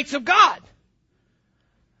the saints of God.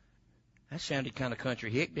 That sounded kind of country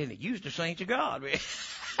hick, didn't it? You's the saints of God.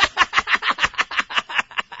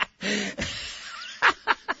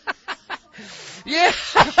 Yeah.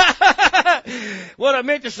 What I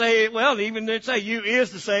meant to say, well, even didn't say you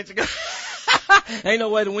is the saints of God. Ain't no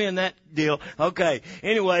way to win that deal. Okay.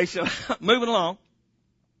 Anyway, so moving along.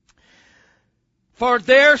 For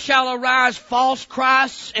there shall arise false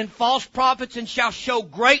Christs and false prophets, and shall show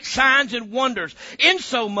great signs and wonders,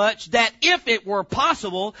 insomuch that if it were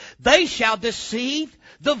possible, they shall deceive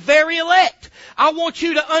the very elect. I want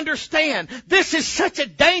you to understand, this is such a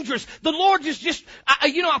dangerous, the Lord is just,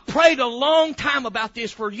 I prayed a long time about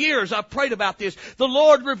this for years. I prayed about this. The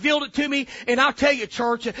Lord revealed it to me, and I'll tell you,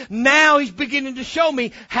 church, now He's beginning to show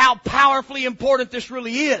me how powerfully important this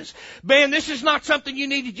really is. Man, this is not something you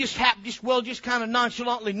need to just kind of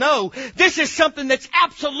nonchalantly know. This is something that's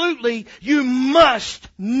absolutely, you must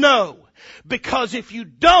know. Because if you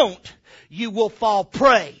don't, you will fall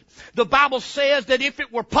prey. The Bible says that if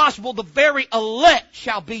it were possible, the very elect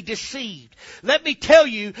shall be deceived. Let me tell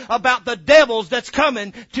you about the devils that's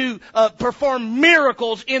coming to perform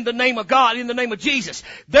miracles in the name of God, in the name of Jesus.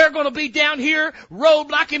 They're going to be down here,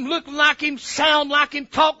 robed like Him, looking like Him, sound like Him,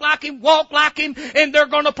 talk like Him, walk like Him, and they're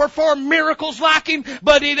going to perform miracles like Him,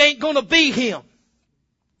 but it ain't going to be Him.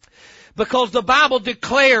 Because the Bible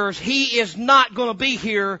declares He is not going to be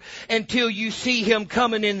here until you see Him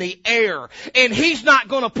coming in the air. And He's not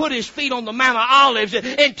going to put His feet on the Mount of Olives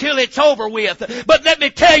until it's over with. But let me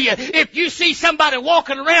tell you, if you see somebody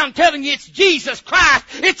walking around telling you it's Jesus Christ,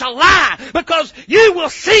 it's a lie. Because you will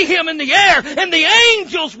see Him in the air and the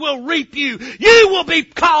angels will reap you. You will be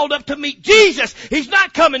called up to meet Jesus. He's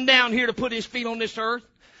not coming down here to put His feet on this earth.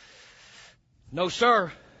 No,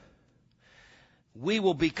 sir. We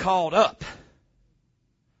will be called up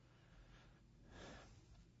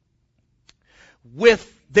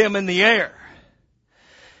with them in the air.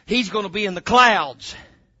 He's going to be in the clouds.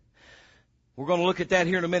 We're going to look at that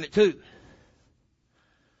here in a minute too.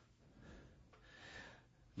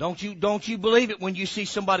 Don't you believe it when you see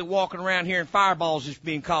somebody walking around here and fireballs is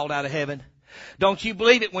being called out of heaven? Don't you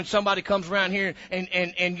believe it when somebody comes around here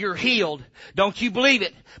and you're healed? Don't you believe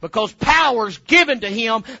it? Because power's given to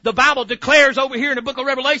Him. The Bible declares over here in the book of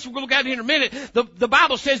Revelation, we're going to look at it here in a minute, the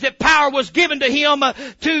Bible says that power was given to Him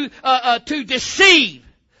to deceive,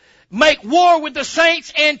 make war with the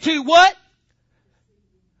saints, and to what?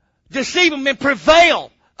 Deceive them and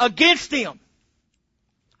prevail against them.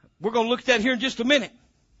 We're going to look at that here in just a minute.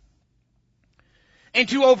 And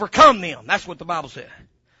to overcome them. That's what the Bible said.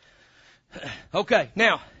 Okay,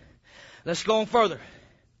 now, let's go on further.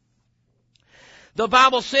 The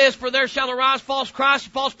Bible says, for there shall arise false Christs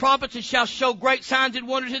and false prophets, and shall show great signs and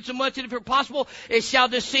wonders, insomuch that if it possible, it shall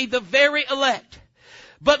deceive the very elect.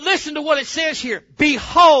 But listen to what it says here.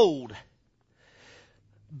 Behold.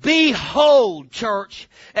 Behold, church,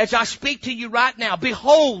 as I speak to you right now,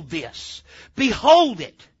 behold this. Behold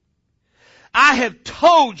it. I have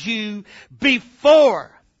told you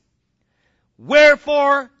before.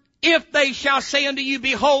 Wherefore, if they shall say unto you,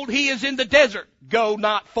 behold, He is in the desert, go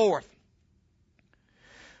not forth.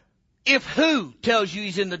 If who tells you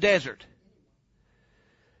He's in the desert?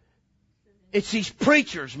 It's these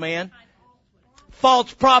preachers, man.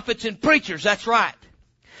 False prophets and preachers, that's right.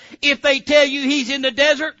 If they tell you He's in the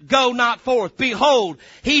desert, go not forth. Behold,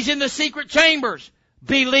 He's in the secret chambers,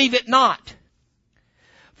 believe it not.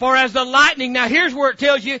 For as the lightning, now here's where it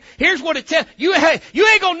tells you, here's what it tells you. You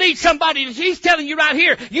ain't gonna need somebody, He's telling you right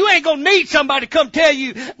here, you ain't gonna need somebody to come tell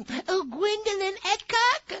you, oh, Gwendolyn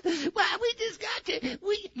Adcock, why, we just got to,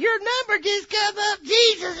 your number just come up,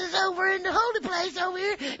 Jesus is over in the holy place over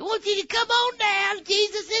here, I want you to come on down,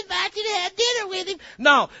 Jesus invites you to have dinner with Him.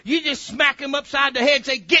 No, you just smack him upside the head and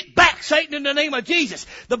say, get back, Satan, in the name of Jesus.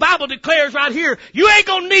 The Bible declares right here, you ain't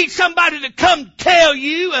gonna need somebody to come tell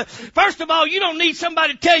you, first of all, you don't need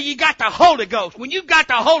somebody to tell you got the Holy Ghost. When you got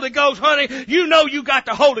the Holy Ghost, honey, you know you got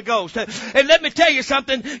the Holy Ghost. And let me tell you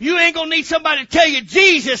something, you ain't gonna need somebody to tell you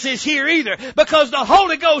Jesus is here either. Because the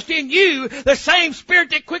Holy Ghost in you, the same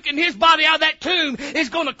Spirit that quickened His body out of that tomb, is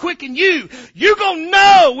gonna quicken you. You're gonna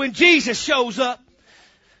know when Jesus shows up.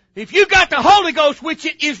 If you got the Holy Ghost, which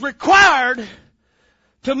it is required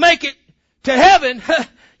to make it to heaven,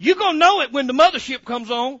 you're gonna know it when the mothership comes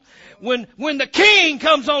on. When the King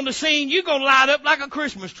comes on the scene, you're going to light up like a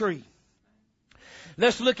Christmas tree.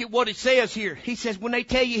 Let's look at what it says here. He says, when they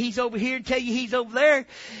tell you He's over here and tell you He's over there,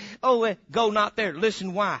 go not there.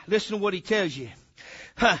 Listen why. Listen to what He tells you.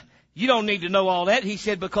 You don't need to know all that. He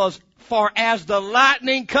said, because for as the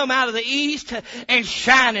lightning come out of the east and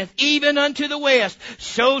shineth even unto the west,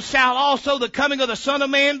 so shall also the coming of the Son of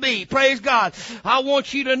Man be. Praise God. I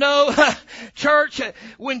want you to know, church,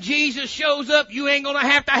 when Jesus shows up, you ain't going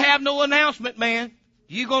to have no announcement, man.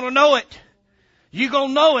 You're going to know it. You're going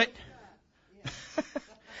to know it.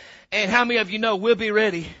 And how many of you know we'll be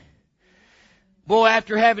ready? Boy,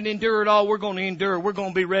 after having endured all we're going to endure, we're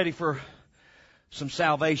going to be ready for some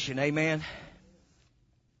salvation. Amen.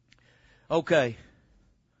 Okay.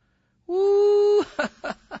 Woo! For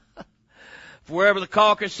wherever the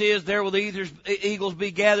carcass is, there will the eagles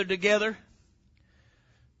be gathered together.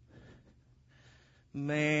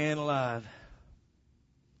 Man alive.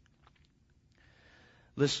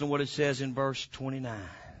 Listen to what it says in verse 29.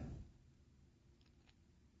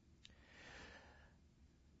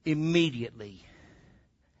 Immediately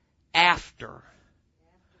after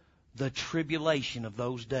the tribulation of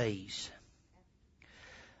those days.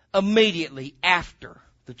 Immediately after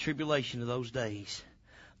the tribulation of those days,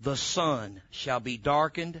 the sun shall be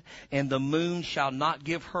darkened, and the moon shall not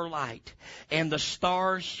give her light, and the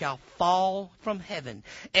stars shall fall from heaven,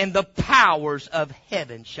 and the powers of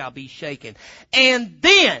heaven shall be shaken. And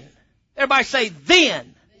then, everybody say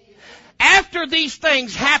then. After these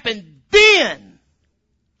things happen, then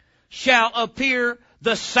shall appear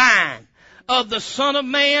the sign of the Son of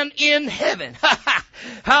Man in heaven.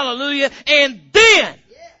 Hallelujah. And then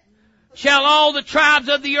shall all the tribes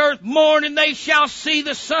of the earth mourn, and they shall see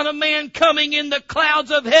the Son of Man coming in the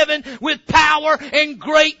clouds of heaven with power and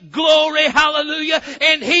great glory. Hallelujah.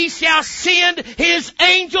 And he shall send his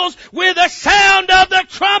angels with a sound of the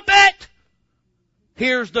trumpet.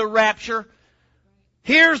 Here's the rapture.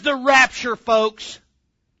 Here's the rapture, folks.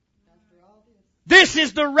 This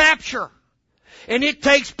is the rapture. And it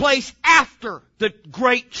takes place after the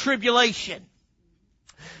Great Tribulation.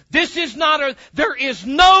 This is not there is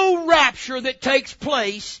no rapture that takes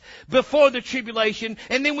place before the tribulation,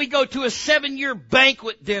 and then we go to a 7-year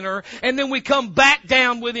banquet dinner, and then we come back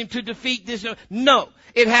down with him to defeat this. No,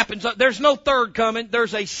 it happens. There's no third coming.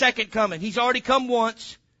 There's a second coming. He's already come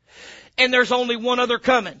once, and there's only one other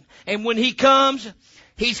coming. And when he comes,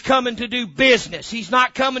 he's coming to do business. He's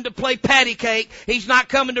not coming to play patty cake. He's not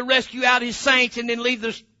coming to rescue out his saints and then leave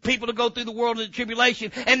the people to go through the world in the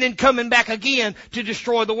tribulation and then coming back again to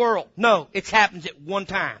destroy the world. No, it happens at one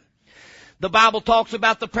time. The Bible talks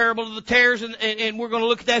about the parable of the tares, and we're going to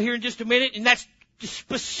look at that here in just a minute, and that's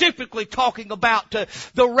specifically talking about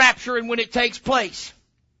the rapture and when it takes place.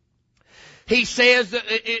 He says that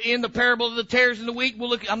in the parable of the tares and the wheat,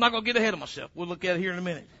 I'm not going to get ahead of myself. We'll look at it here in a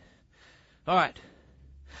minute. All right.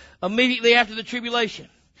 Immediately after the tribulation.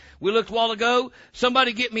 We looked a while ago.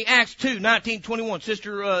 Somebody get me Acts 2, 19, 21.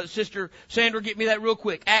 Sister Sandra, get me that real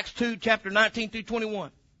quick. Acts 2, chapter 19 through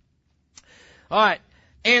 21. All right.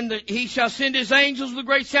 And he shall send his angels with a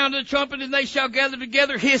great sound of the trumpet, and they shall gather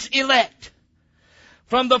together his elect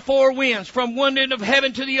from the four winds, from one end of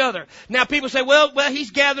heaven to the other. Now people say, well,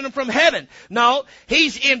 he's gathering them from heaven. No,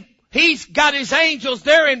 He's got his angels.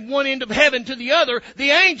 They're in one end of heaven to the other.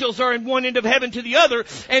 The angels are in one end of heaven to the other.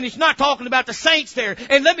 And it's not talking about the saints there.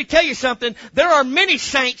 And let me tell you something. There are many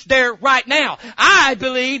saints there right now.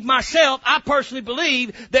 I personally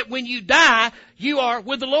believe that when you die, you are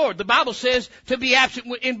with the Lord. The Bible says to be absent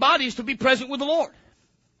in body is to be present with the Lord.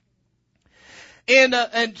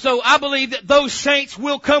 And so I believe that those saints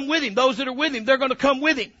will come with him. Those that are with him, they're going to come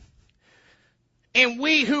with him. And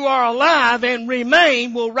we who are alive and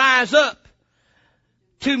remain will rise up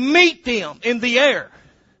to meet them in the air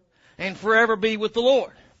and forever be with the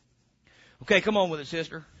Lord. Okay, come on with it,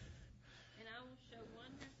 sister. And I will show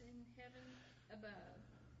wonders in heaven above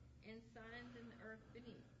and signs in the earth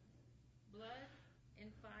beneath, blood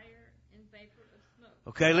and fire and vapor of smoke.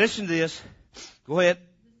 Okay, listen to this. Go ahead.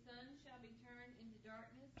 The sun shall be turned into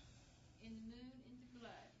darkness and the moon into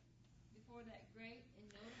blood before that great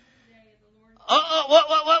and notable day of the Lord.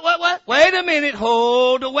 What? Wait a minute.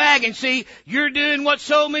 Hold the wagon. See, you're doing what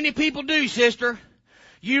so many people do, sister.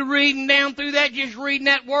 You're reading down through that, just reading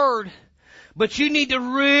that word. But you need to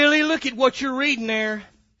really look at what you're reading there.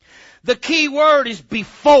 The key word is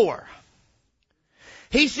before.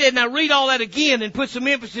 He said, now read all that again and put some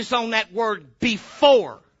emphasis on that word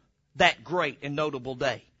before that great and notable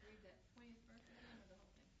day.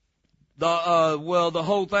 The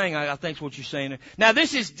whole thing, I think is what you're saying there. Now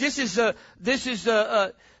this is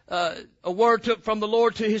a word from the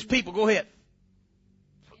Lord to his people. Go ahead.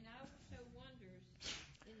 And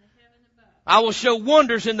I will show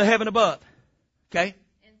wonders in the heaven above. Okay?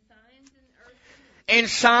 And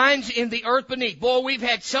signs in the earth beneath. Boy, we've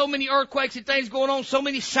had so many earthquakes and things going on, so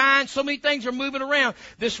many signs, so many things are moving around.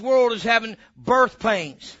 This world is having birth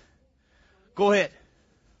pains. Go ahead.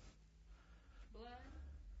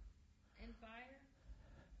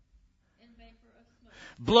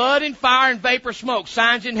 Blood and fire and vapor smoke.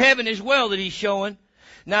 Signs in heaven as well that he's showing.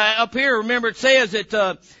 Now up here, remember it says that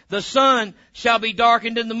the sun shall be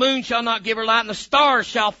darkened and the moon shall not give her light and the stars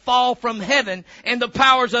shall fall from heaven and the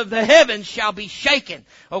powers of the heavens shall be shaken.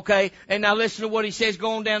 Okay, and now listen to what he says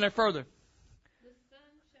going down there further. The sun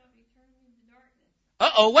shall be turned into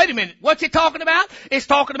darkness. Wait a minute. What's it talking about? It's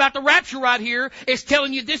talking about the rapture right here. It's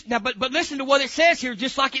telling you this. Now, but listen to what it says here,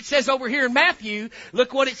 just like it says over here in Matthew.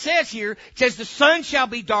 Look what it says here. It says the sun shall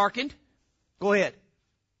be darkened. Go ahead.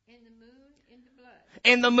 And the moon into blood.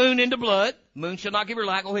 And the moon into blood. Moon shall not give her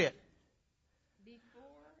light. Go ahead.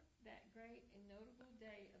 Before that great and notable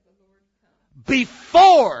day of the Lord comes.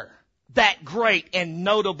 Before that great and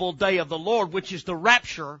notable day of the Lord, which is the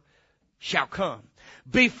rapture, shall come.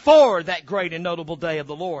 Before that great and notable day of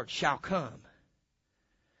the Lord shall come.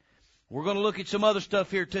 We're going to look at some other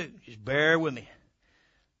stuff here too. Just bear with me.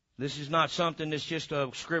 This is not something that's just a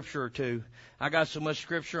scripture or two. I got so much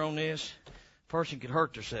scripture on this, a person could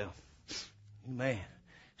hurt themselves. Amen.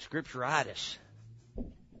 Scripturitis.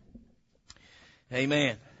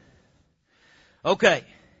 Amen. Okay.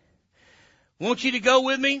 Want you to go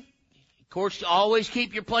with me. Of course, always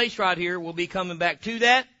keep your place right here. We'll be coming back to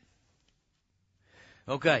that.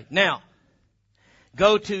 Okay. Now,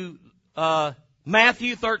 go to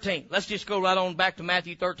Matthew 13. Let's just go right on back to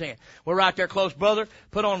Matthew 13. We're right there close, brother.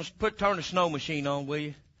 Turn the snow machine on, will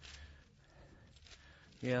you?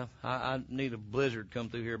 Yeah, I need a blizzard to come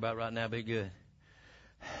through here about right now. Be good.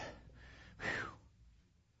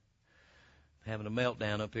 Having a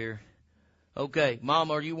meltdown up here. Okay,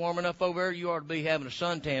 Mom, are you warm enough over there? You ought to be having a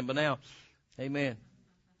suntan by now. Amen.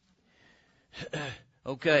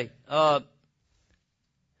 Okay. All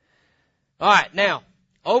right, now,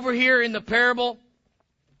 over here in the parable,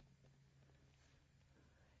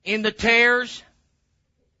 in the tares,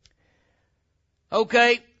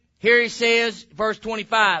 okay, here he says, verse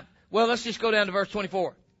 25. Well, let's just go down to verse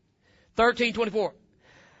 24. 13:24.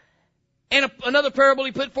 And another parable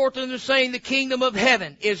he put forth unto them, saying, the kingdom of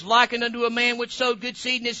heaven is likened unto a man which sowed good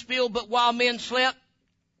seed in his field, but while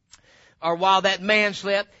that man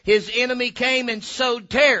slept, his enemy came and sowed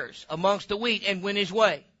tares amongst the wheat and went his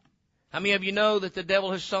way. How many of you know that the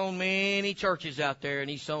devil has sown many churches out there, and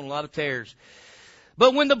he's sown a lot of tares?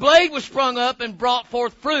 But when the blade was sprung up and brought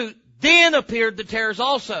forth fruit, then appeared the tares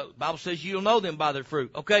also. The Bible says you'll know them by their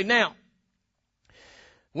fruit. Okay, now,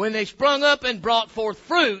 when they sprung up and brought forth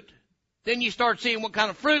fruit, then you start seeing what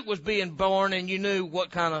kind of fruit was being born, and you knew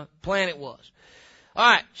what kind of plant it was. All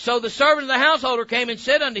right, so the servant of the householder came and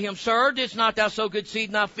said unto him, Sir, didst not thou sow good seed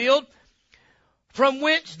in thy field? From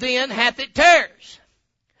whence then hath it tares?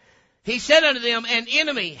 He said unto them, An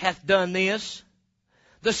enemy hath done this.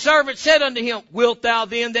 The servant said unto him, Wilt thou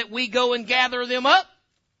then that we go and gather them up?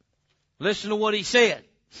 Listen to what he said.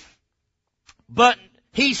 But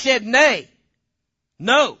he said, Nay,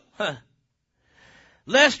 no.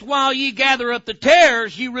 Lest while ye gather up the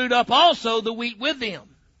tares, ye root up also the wheat with them.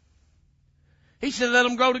 He said, let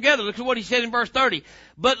them grow together. Look at what he said in verse 30.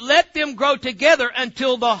 But let them grow together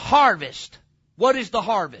until the harvest. What is the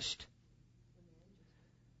harvest?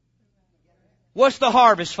 What's the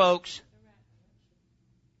harvest, folks?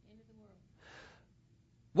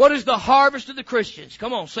 What is the harvest of the Christians?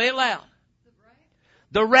 Come on, say it loud.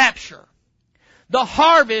 The rapture. The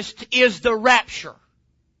harvest is the rapture.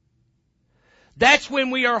 That's when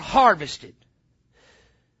we are harvested.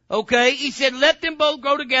 Okay, he said, let them both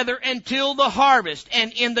grow together until the harvest.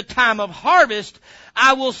 And in the time of harvest,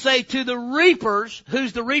 I will say to the reapers,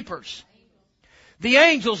 who's the reapers? The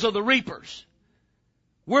angels are the reapers.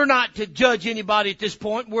 We're not to judge anybody at this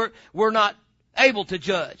point. We're not able to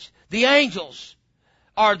judge. The angels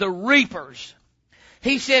are the reapers.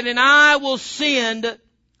 He said, and I will send,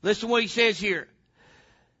 listen to what he says here.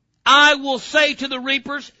 I will say to the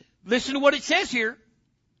reapers, listen to what it says here.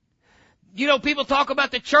 You know, people talk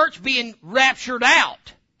about the church being raptured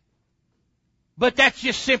out. But that's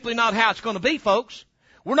just simply not how it's going to be, folks.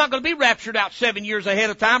 We're not going to be raptured out 7 years ahead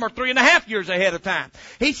of time or 3.5 years ahead of time.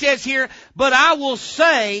 He says here, but I will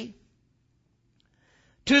say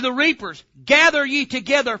to the reapers, gather ye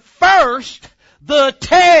together first the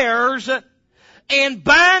tares and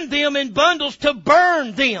bind them in bundles to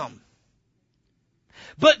burn them.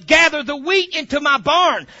 But gather the wheat into my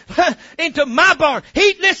barn, into my barn.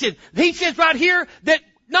 He says right here that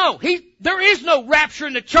there is no rapture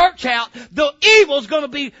in the church out. The evil's going to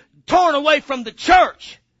be torn away from the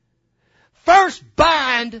church. First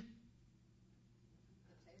bind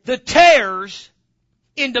the tares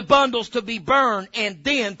into bundles to be burned, and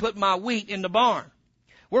then put my wheat in the barn.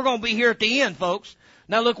 We're going to be here at the end, folks.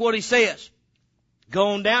 Now look what he says. Go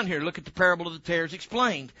on down here. Look at the parable of the tares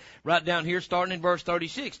explained. Right down here, starting in verse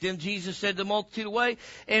 36. Then Jesus said to the multitude away,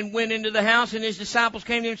 and went into the house, and his disciples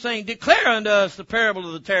came to him, saying, Declare unto us the parable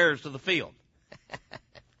of the tares to the field.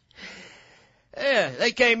 Yeah,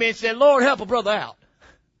 they came in and said, Lord, help a brother out.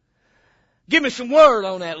 Give me some word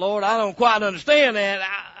on that, Lord. I don't quite understand that.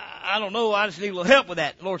 I don't know. I just need a little help with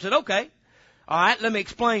that. The Lord said, okay. All right, let me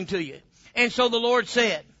explain to you. And so the Lord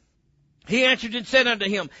said, He answered and said unto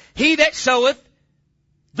him, He that soweth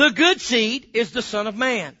the good seed is the Son of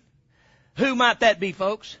Man. Who might that be,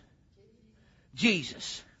 folks?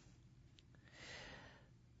 Jesus.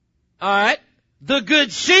 All right. The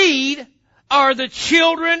good seed are the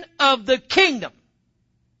children of the kingdom.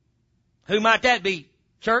 Who might that be,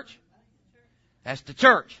 church? That's the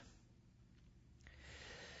church.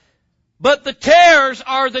 But the tares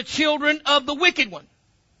are the children of the wicked one.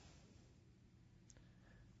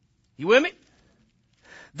 You with me?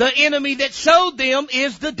 The enemy that sowed them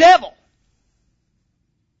is the devil.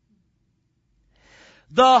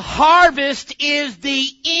 The harvest is the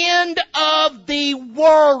end of the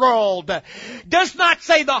world. Does not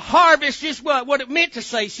say the harvest is what it meant to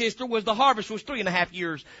say, sister, was the harvest was 3.5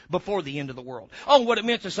 years before the end of the world. Oh, what it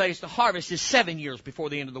meant to say is the harvest is 7 years before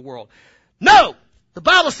the end of the world. No! The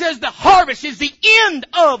Bible says the harvest is the end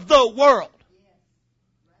of the world.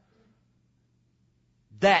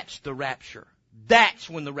 That's the rapture. That's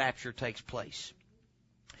when the rapture takes place.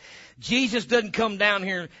 Jesus doesn't come down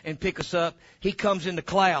here and pick us up. He comes in the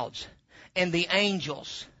clouds. And the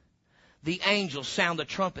angels sound the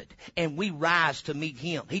trumpet, and we rise to meet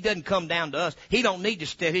Him. He doesn't come down to us. He don't need to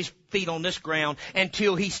step His feet on this ground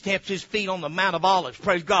until He steps His feet on the Mount of Olives.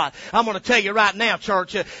 Praise God. I'm going to tell you right now,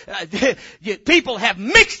 church, people have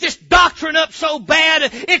mixed this doctrine up so bad.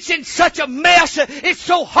 It's in such a mess. It's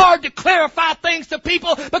so hard to clarify things to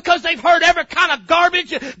people because they've heard every kind of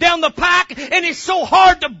garbage down the pike, and it's so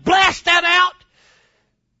hard to blast that out.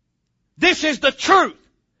 This is the truth.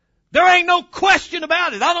 There ain't no question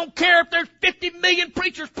about it. I don't care if there's 50 million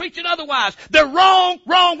preachers preaching otherwise. They're wrong,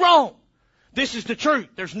 wrong, wrong. This is the truth.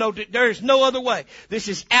 There is no other way. This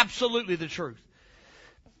is absolutely the truth.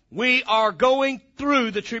 We are going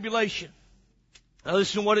through the tribulation. Now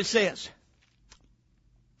listen to what it says.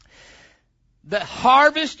 The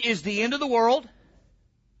harvest is the end of the world,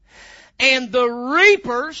 and the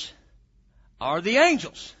reapers are the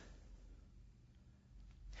angels.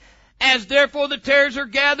 As therefore the tares are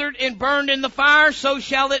gathered and burned in the fire, so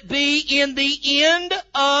shall it be in the end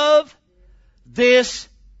of this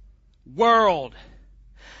world.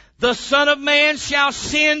 The Son of Man shall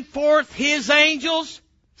send forth His angels,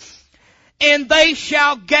 and they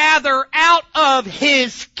shall gather out of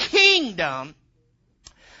His kingdom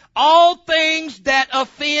all things that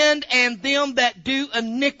offend and them that do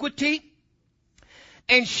iniquity,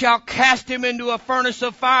 and shall cast him into a furnace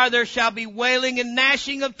of fire. There shall be wailing and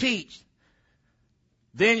gnashing of teeth.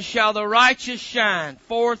 Then shall the righteous shine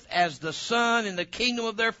forth as the sun in the kingdom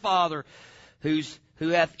of their Father. Who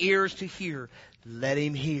hath ears to hear, let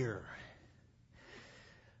him hear.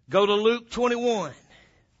 Go to Luke 21.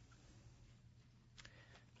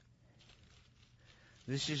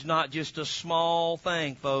 This is not just a small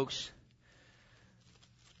thing, folks.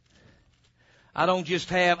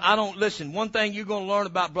 Listen, one thing you're going to learn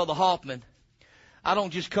about Brother Hoffman, I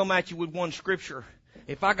don't just come at you with one scripture.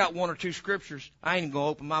 If I got one or two scriptures, I ain't going to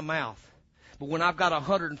open my mouth. But when I've got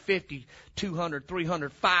 150, 200,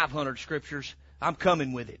 300, 500 scriptures, I'm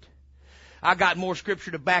coming with it. I got more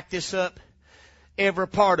scripture to back this up, every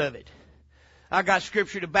part of it. I got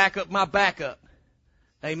scripture to back up my backup.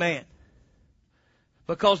 Amen.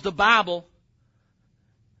 Because the Bible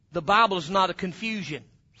is not a confusion.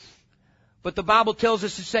 But the Bible tells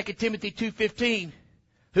us in 2 Timothy 2:15,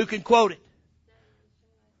 who can quote it?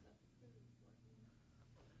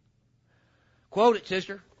 Quote it,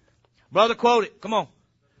 sister. Brother, quote it. Come on.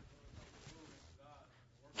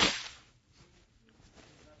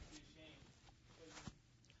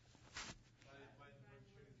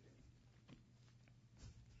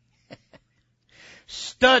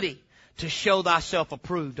 Study to show thyself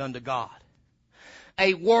approved unto God.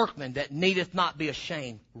 A workman that needeth not be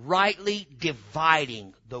ashamed, rightly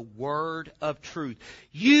dividing the word of truth.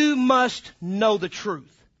 You must know the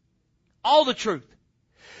truth. All the truth.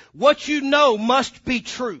 What you know must be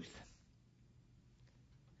truth.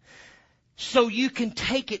 So you can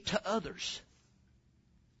take it to others.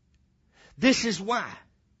 This is why.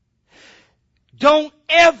 Don't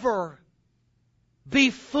ever be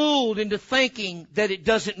fooled into thinking that it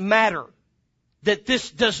doesn't matter. That this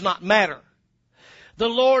does not matter. The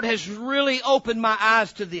Lord has really opened my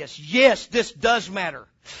eyes to this. Yes, this does matter.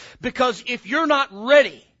 Because if you're not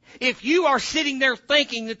ready, if you are sitting there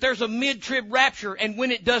thinking that there's a mid-trib rapture and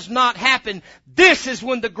when it does not happen, this is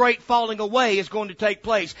when the great falling away is going to take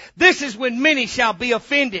place. This is when many shall be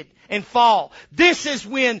offended and fall. This is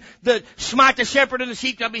when the smite the shepherd and the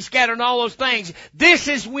sheep shall be scattered and all those things. This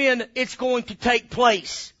is when it's going to take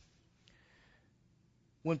place.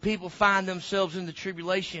 When people find themselves in the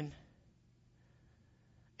tribulation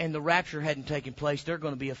and the rapture hadn't taken place, they're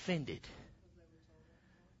going to be offended.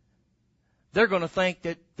 They're going to think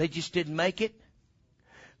that they just didn't make it.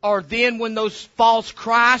 Or then when those false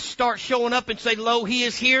Christs start showing up and say, lo, he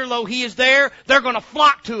is here, lo, he is there, they're going to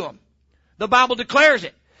flock to him. The Bible declares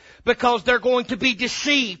it. Because they're going to be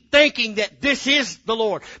deceived, thinking that this is the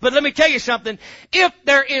Lord. But let me tell you something. If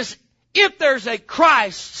there's a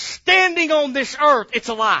Christ standing on this earth, it's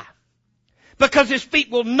a lie. Because his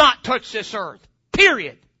feet will not touch this earth.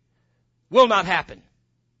 Period. Will not happen.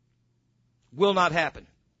 Will not happen.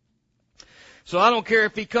 So I don't care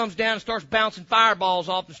if he comes down and starts bouncing fireballs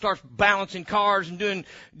off and starts balancing cars and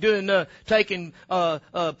taking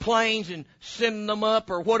planes and sending them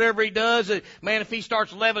up or whatever he does. Man, if he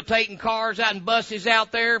starts levitating cars out and buses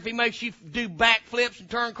out there, if he makes you do backflips and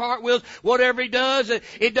turn cartwheels, whatever he does,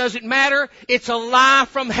 it doesn't matter. It's a lie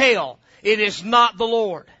from hell. It is not the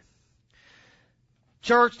Lord.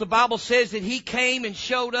 Church, the Bible says that He came and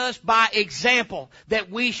showed us by example that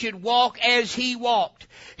we should walk as He walked.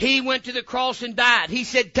 He went to the cross and died. He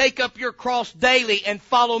said, take up your cross daily and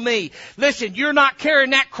follow me. Listen, you're not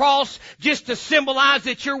carrying that cross just to symbolize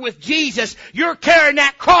that you're with Jesus. You're carrying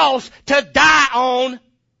that cross to die on.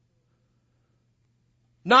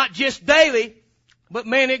 Not just daily, but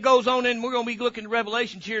man, it goes on, and we're going to be looking at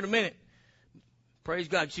Revelations here in a minute. Praise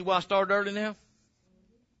God. You see why I started early now?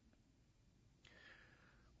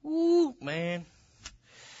 Ooh, man.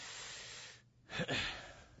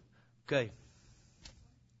 Okay.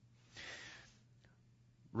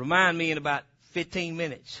 Remind me in about 15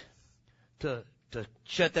 minutes to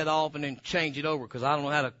shut that off and then change it over, because I don't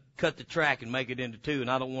know how to cut the track and make it into two, and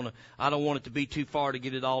I don't want it to be too far to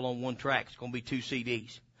get it all on one track. It's going to be 2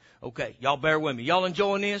 CDs. Okay, y'all bear with me. Y'all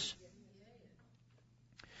enjoying this?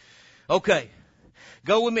 Okay.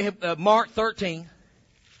 Go with me, Mark 13.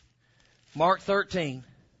 Mark 13.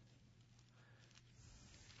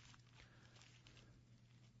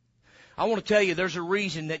 I want to tell you, there's a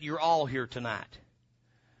reason that you're all here tonight.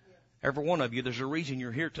 Every one of you, there's a reason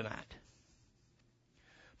you're here tonight.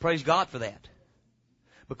 Praise God for that.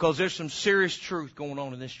 Because there's some serious truth going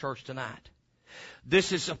on in this church tonight.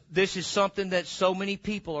 This is something that so many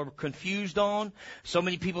people are confused on. So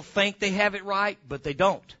many people think they have it right, but they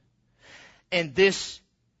don't. And this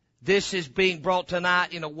is being brought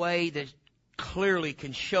tonight in a way that clearly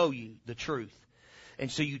can show you the truth.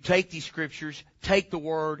 And so you take these scriptures, take the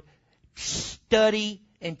Word, study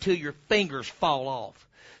until your fingers fall off.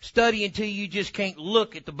 Study until you just can't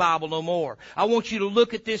look at the Bible no more. I want you to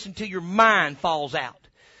look at this until your mind falls out.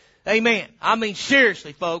 Amen. I mean,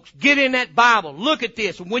 seriously, folks, get in that Bible. Look at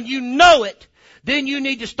this. And when you know it, then you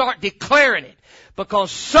need to start declaring it.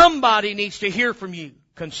 Because somebody needs to hear from you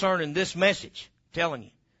concerning this message. I'm telling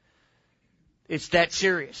you. It's that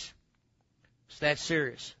serious. It's that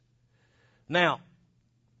serious. Now,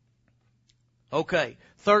 okay,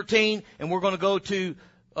 13, and we're going to go to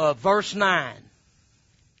verse 9.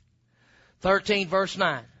 13, verse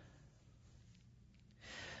 9.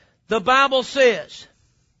 The Bible says,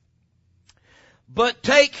 but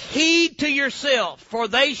take heed to yourselves, for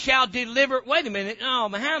they shall deliver. Wait a minute. Oh,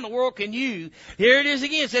 man, how in the world can you? Here it is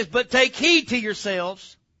again. It says, but take heed to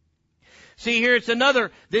yourselves. See, here it's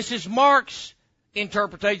another. This is Mark's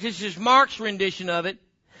interpretation. This is Mark's rendition of it.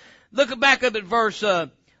 Look back up at verse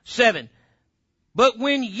 7. But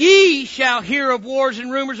when ye shall hear of wars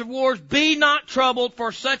and rumors of wars, be not troubled,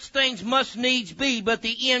 for such things must needs be, but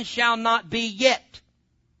the end shall not be yet.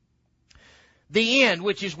 The end,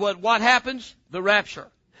 which is what happens? The rapture.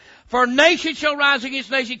 For nation shall rise against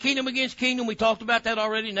nation, kingdom against kingdom. We talked about that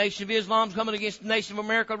already. Nation of Islam's coming against the nation of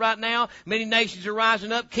America right now. Many nations are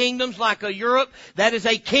rising up. Kingdoms like Europe, that is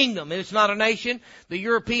a kingdom, and it's not a nation. The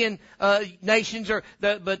European nations are,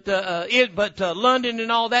 but London and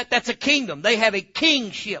all that, that's a kingdom. They have a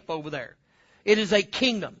kingship over there. It is a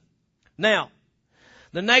kingdom. Now,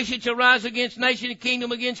 the nation shall rise against nation and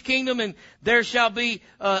kingdom against kingdom, and there shall be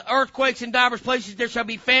earthquakes in divers places. There shall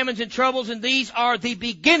be famines and troubles, and these are the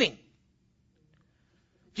beginning.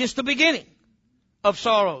 Just the beginning of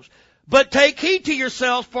sorrows. But take heed to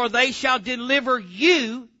yourselves, for they shall deliver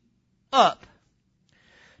you up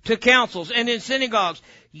to councils and in synagogues.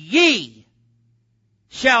 Ye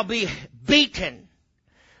shall be beaten.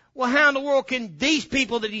 Well, how in the world can these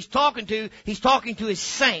people that he's talking to his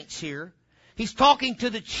saints here. He's talking to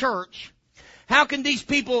the church. How can these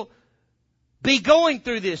people be going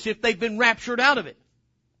through this if they've been raptured out of it?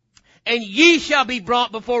 And ye shall be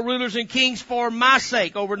brought before rulers and kings for my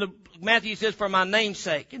sake. Over in the Matthew says for my name's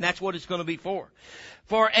sake. And that's what it's going to be for.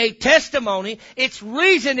 For a testimony. Its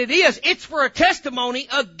reason it's for a testimony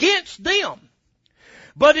against them.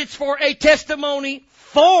 But it's for a testimony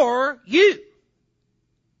for you.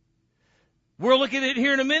 We'll look at it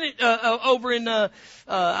here in a minute, over in,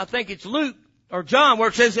 I think it's Luke or John, where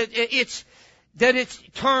it says that it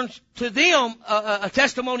turns to them a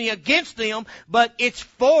testimony against them, but it's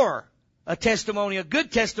for a testimony, a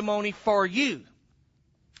good testimony for you.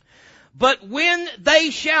 But when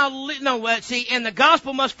they shall, and the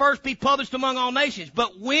gospel must first be published among all nations.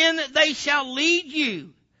 But when they shall lead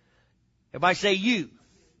you, everybody say you,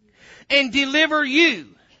 and deliver you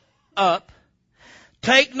up,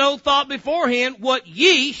 take no thought beforehand what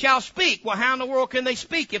ye shall speak. Well, how in the world can they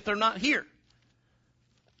speak if they're not here?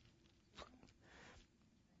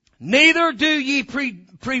 Neither do ye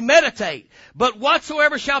premeditate, but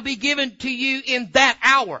whatsoever shall be given to you in that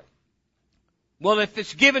hour. Well, if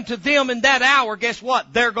it's given to them in that hour, guess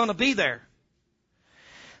what? They're going to be there.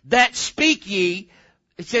 That speak ye,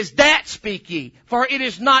 it says that speak ye, for it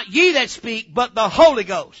is not ye that speak, but the Holy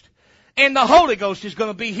Ghost. And the Holy Ghost is going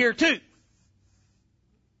to be here too.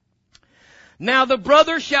 Now the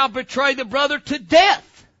brother shall betray the brother to death.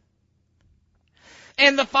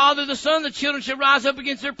 And the father, the son, the children shall rise up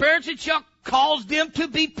against their parents and shall cause them to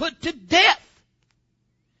be put to death.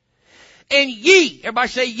 And ye, everybody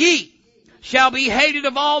say ye, shall be hated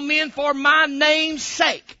of all men for my name's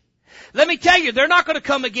sake. Let me tell you, they're not going to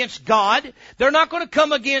come against God. They're not going to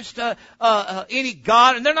come against any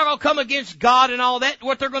God, and they're not going to come against God and all that.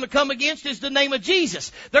 What they're going to come against is the name of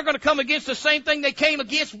Jesus. They're going to come against the same thing they came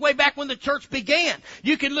against way back when the church began.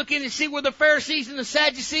 You can look in and see where the Pharisees and the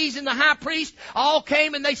Sadducees and the high priest all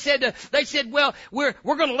came, and they said, well, we're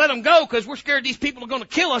going to let them go because we're scared these people are going to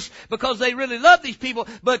kill us because they really love these people.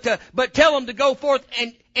 But tell them to go forth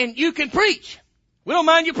and you can preach. We don't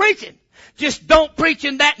mind you preaching. Just don't preach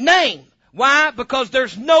in that name. Why? Because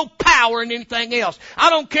there's no power in anything else. I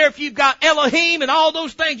don't care if you've got Elohim and all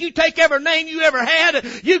those things. You take every name you ever had.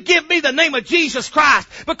 You give me the name of Jesus Christ.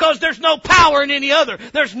 Because there's no power in any other.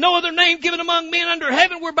 There's no other name given among men under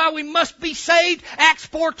heaven whereby we must be saved. Acts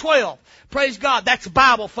 4:12. Praise God. That's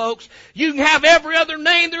Bible, folks. You can have every other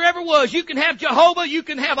name there ever was. You can have Jehovah. You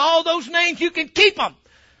can have all those names. You can keep them.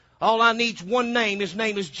 All I need is one name. His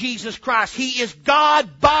name is Jesus Christ. He is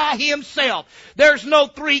God by Himself. There's no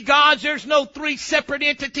three gods. There's no three separate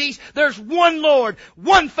entities. There's one Lord,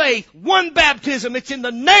 one faith, one baptism. It's in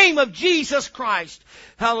the name of Jesus Christ.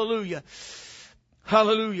 Hallelujah.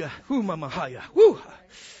 Hallelujah. Woo, mama, hiya. Woo.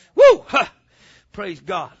 Woo. Ha. Praise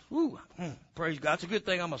God. Woo. Praise God. It's a good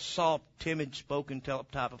thing I'm a soft, timid, spoken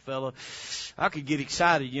type of fella. I could get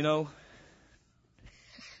excited, you know.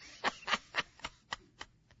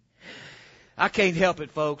 I can't help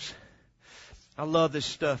it, folks. I love this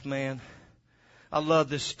stuff, man. I love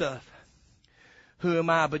this stuff. Who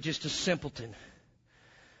am I but just a simpleton?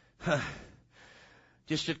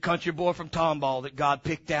 Just a country boy from Tomball that God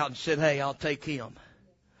picked out and said, hey, I'll take him.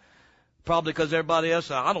 Probably because everybody else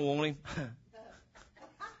said, I don't want him.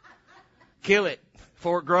 Kill it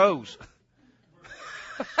before it grows.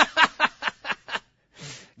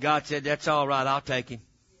 God said, that's all right, I'll take him.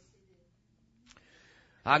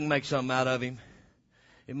 I can make something out of him.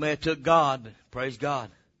 It may have took God, but praise God.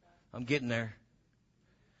 I'm getting there.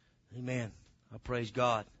 Amen. I praise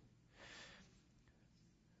God.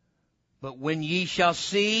 But when ye shall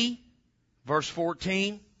see, verse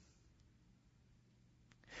 14.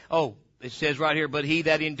 Oh, it says right here, but he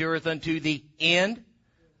that endureth unto the end,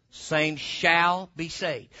 same shall be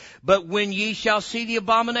saved. But when ye shall see the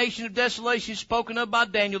abomination of desolation spoken of by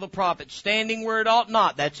Daniel the prophet, standing where it ought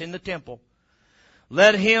not, that's in the temple.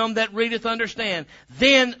 Let him that readeth understand.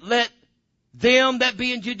 Then let them that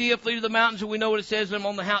be in Judea flee to the mountains, and we know what it says, them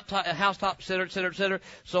on the housetop, et cetera, et cetera, et cetera,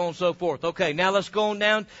 so on and so forth. Okay, now let's go on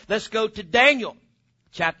down. Let's go to Daniel,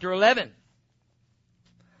 chapter 11.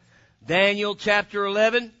 Daniel, chapter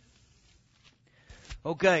 11.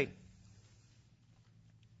 Okay.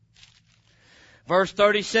 Verse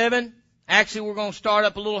 37. Actually, we're going to start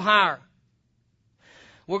up a little higher.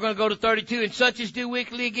 We're going to go to 32. And such as do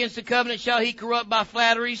wickedly against the covenant shall he corrupt by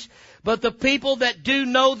flatteries. But the people that do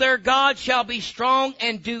know their God shall be strong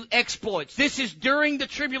and do exploits. This is during the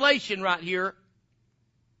tribulation right here.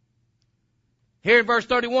 Here in verse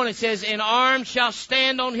 31 it says, and arms shall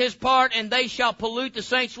stand on his part, and they shall pollute the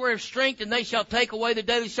sanctuary of strength, and they shall take away the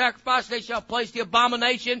daily sacrifice. They shall place the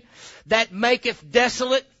abomination that maketh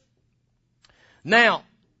desolate. Now,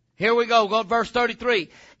 here we go. Go to verse 33.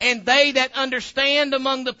 And they that understand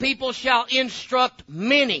among the people shall instruct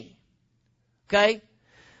many. Okay?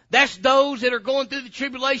 That's those that are going through the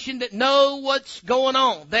tribulation that know what's going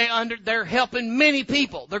on. They're helping many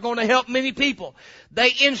people. They're going to help many people.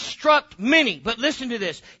 They instruct many. But listen to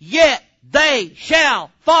this. Yet they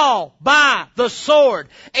shall fall by the sword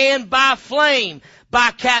and by flame,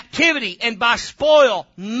 by captivity and by spoil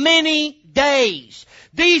many days.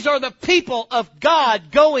 These are the people of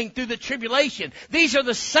God going through the tribulation. These are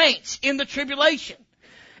the saints in the tribulation.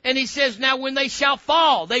 And he says, now when they shall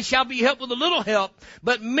fall, they shall be helped with a little help,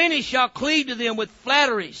 but many shall cleave to them with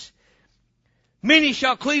flatteries. Many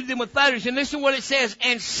shall cleave to them with flatteries. And listen to what it says.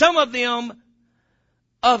 And some of them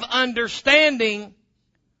of understanding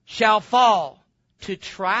shall fall to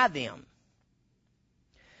try them,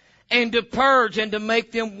 and to purge and to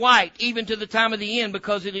make them white, even to the time of the end,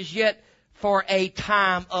 because it is yet for a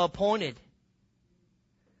time appointed.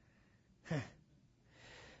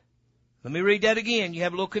 Let me read that again. You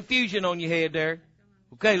have a little confusion on your head there.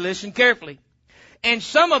 Okay, listen carefully. And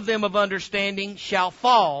some of them of understanding shall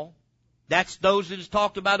fall. That's those that is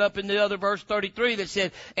talked about up in the other verse 33 that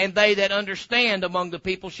said, and they that understand among the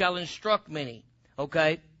people shall instruct many.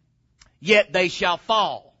 Okay? Yet they shall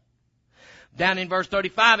fall. Down in verse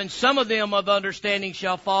 35, and some of them of understanding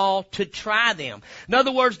shall fall to try them. In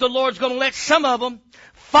other words, the Lord's going to let some of them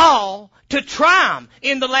fall to try them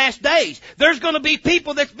in the last days. There's going to be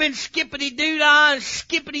people that's been skippity-doo-dah and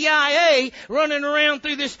skippity-IA running around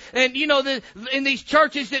through this, and in these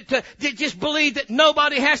churches that just believe that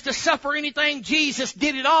nobody has to suffer anything. Jesus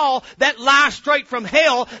did it all. That lie straight from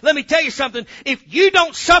hell. Let me tell you something. If you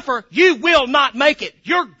don't suffer, you will not make it.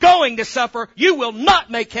 You're going to suffer. You will not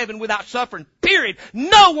make heaven without suffering. Period.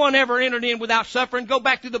 No one ever entered in without suffering. Go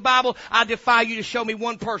back to the Bible. I defy you to show me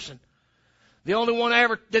one person. The only one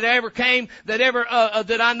that ever came, that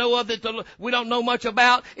I know of that we don't know much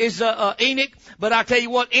about is Enoch. But I tell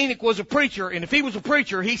you what, Enoch was a preacher, and if he was a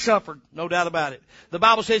preacher, he suffered, no doubt about it. The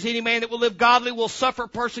Bible says any man that will live godly will suffer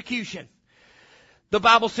persecution. The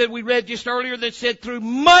Bible said, we read just earlier, that said through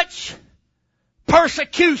much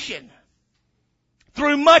persecution,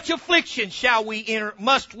 through much affliction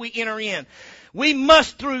must we enter in. We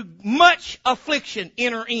must through much affliction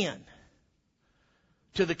enter in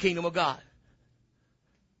to the kingdom of God.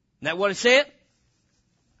 Isn't that what it said?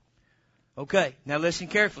 Okay, now listen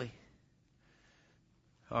carefully.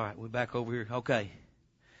 All right, we're back over here. Okay.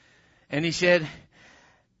 And he said,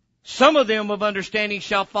 some of them of understanding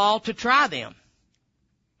shall fall to try them.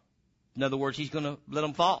 In other words, he's going to let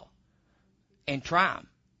them fall and try them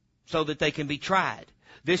so that they can be tried.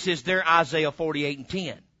 This is their Isaiah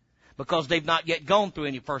 48:10, because they've not yet gone through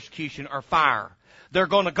any persecution or fire. They're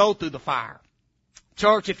going to go through the fire.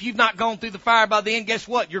 Church, if you've not gone through the fire by the end, guess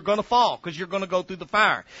what? You're going to fall, because you're going to go through the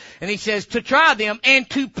fire. And he says, to try them and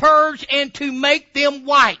to purge and to make them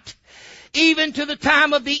white, even to the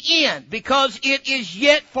time of the end, because it is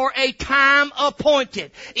yet for a time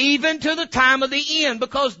appointed. Even to the time of the end,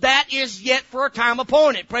 because that is yet for a time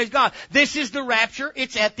appointed. Praise God. This is the rapture.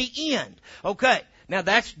 It's at the end. Okay. Now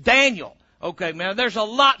that's Daniel. Okay, man, there's a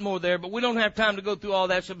lot more there, but we don't have time to go through all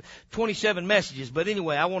that. So 27 messages. But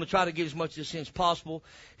anyway, I want to try to get as much of this in as possible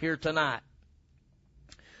here tonight.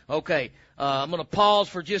 Okay, I'm going to pause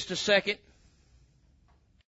for just a second.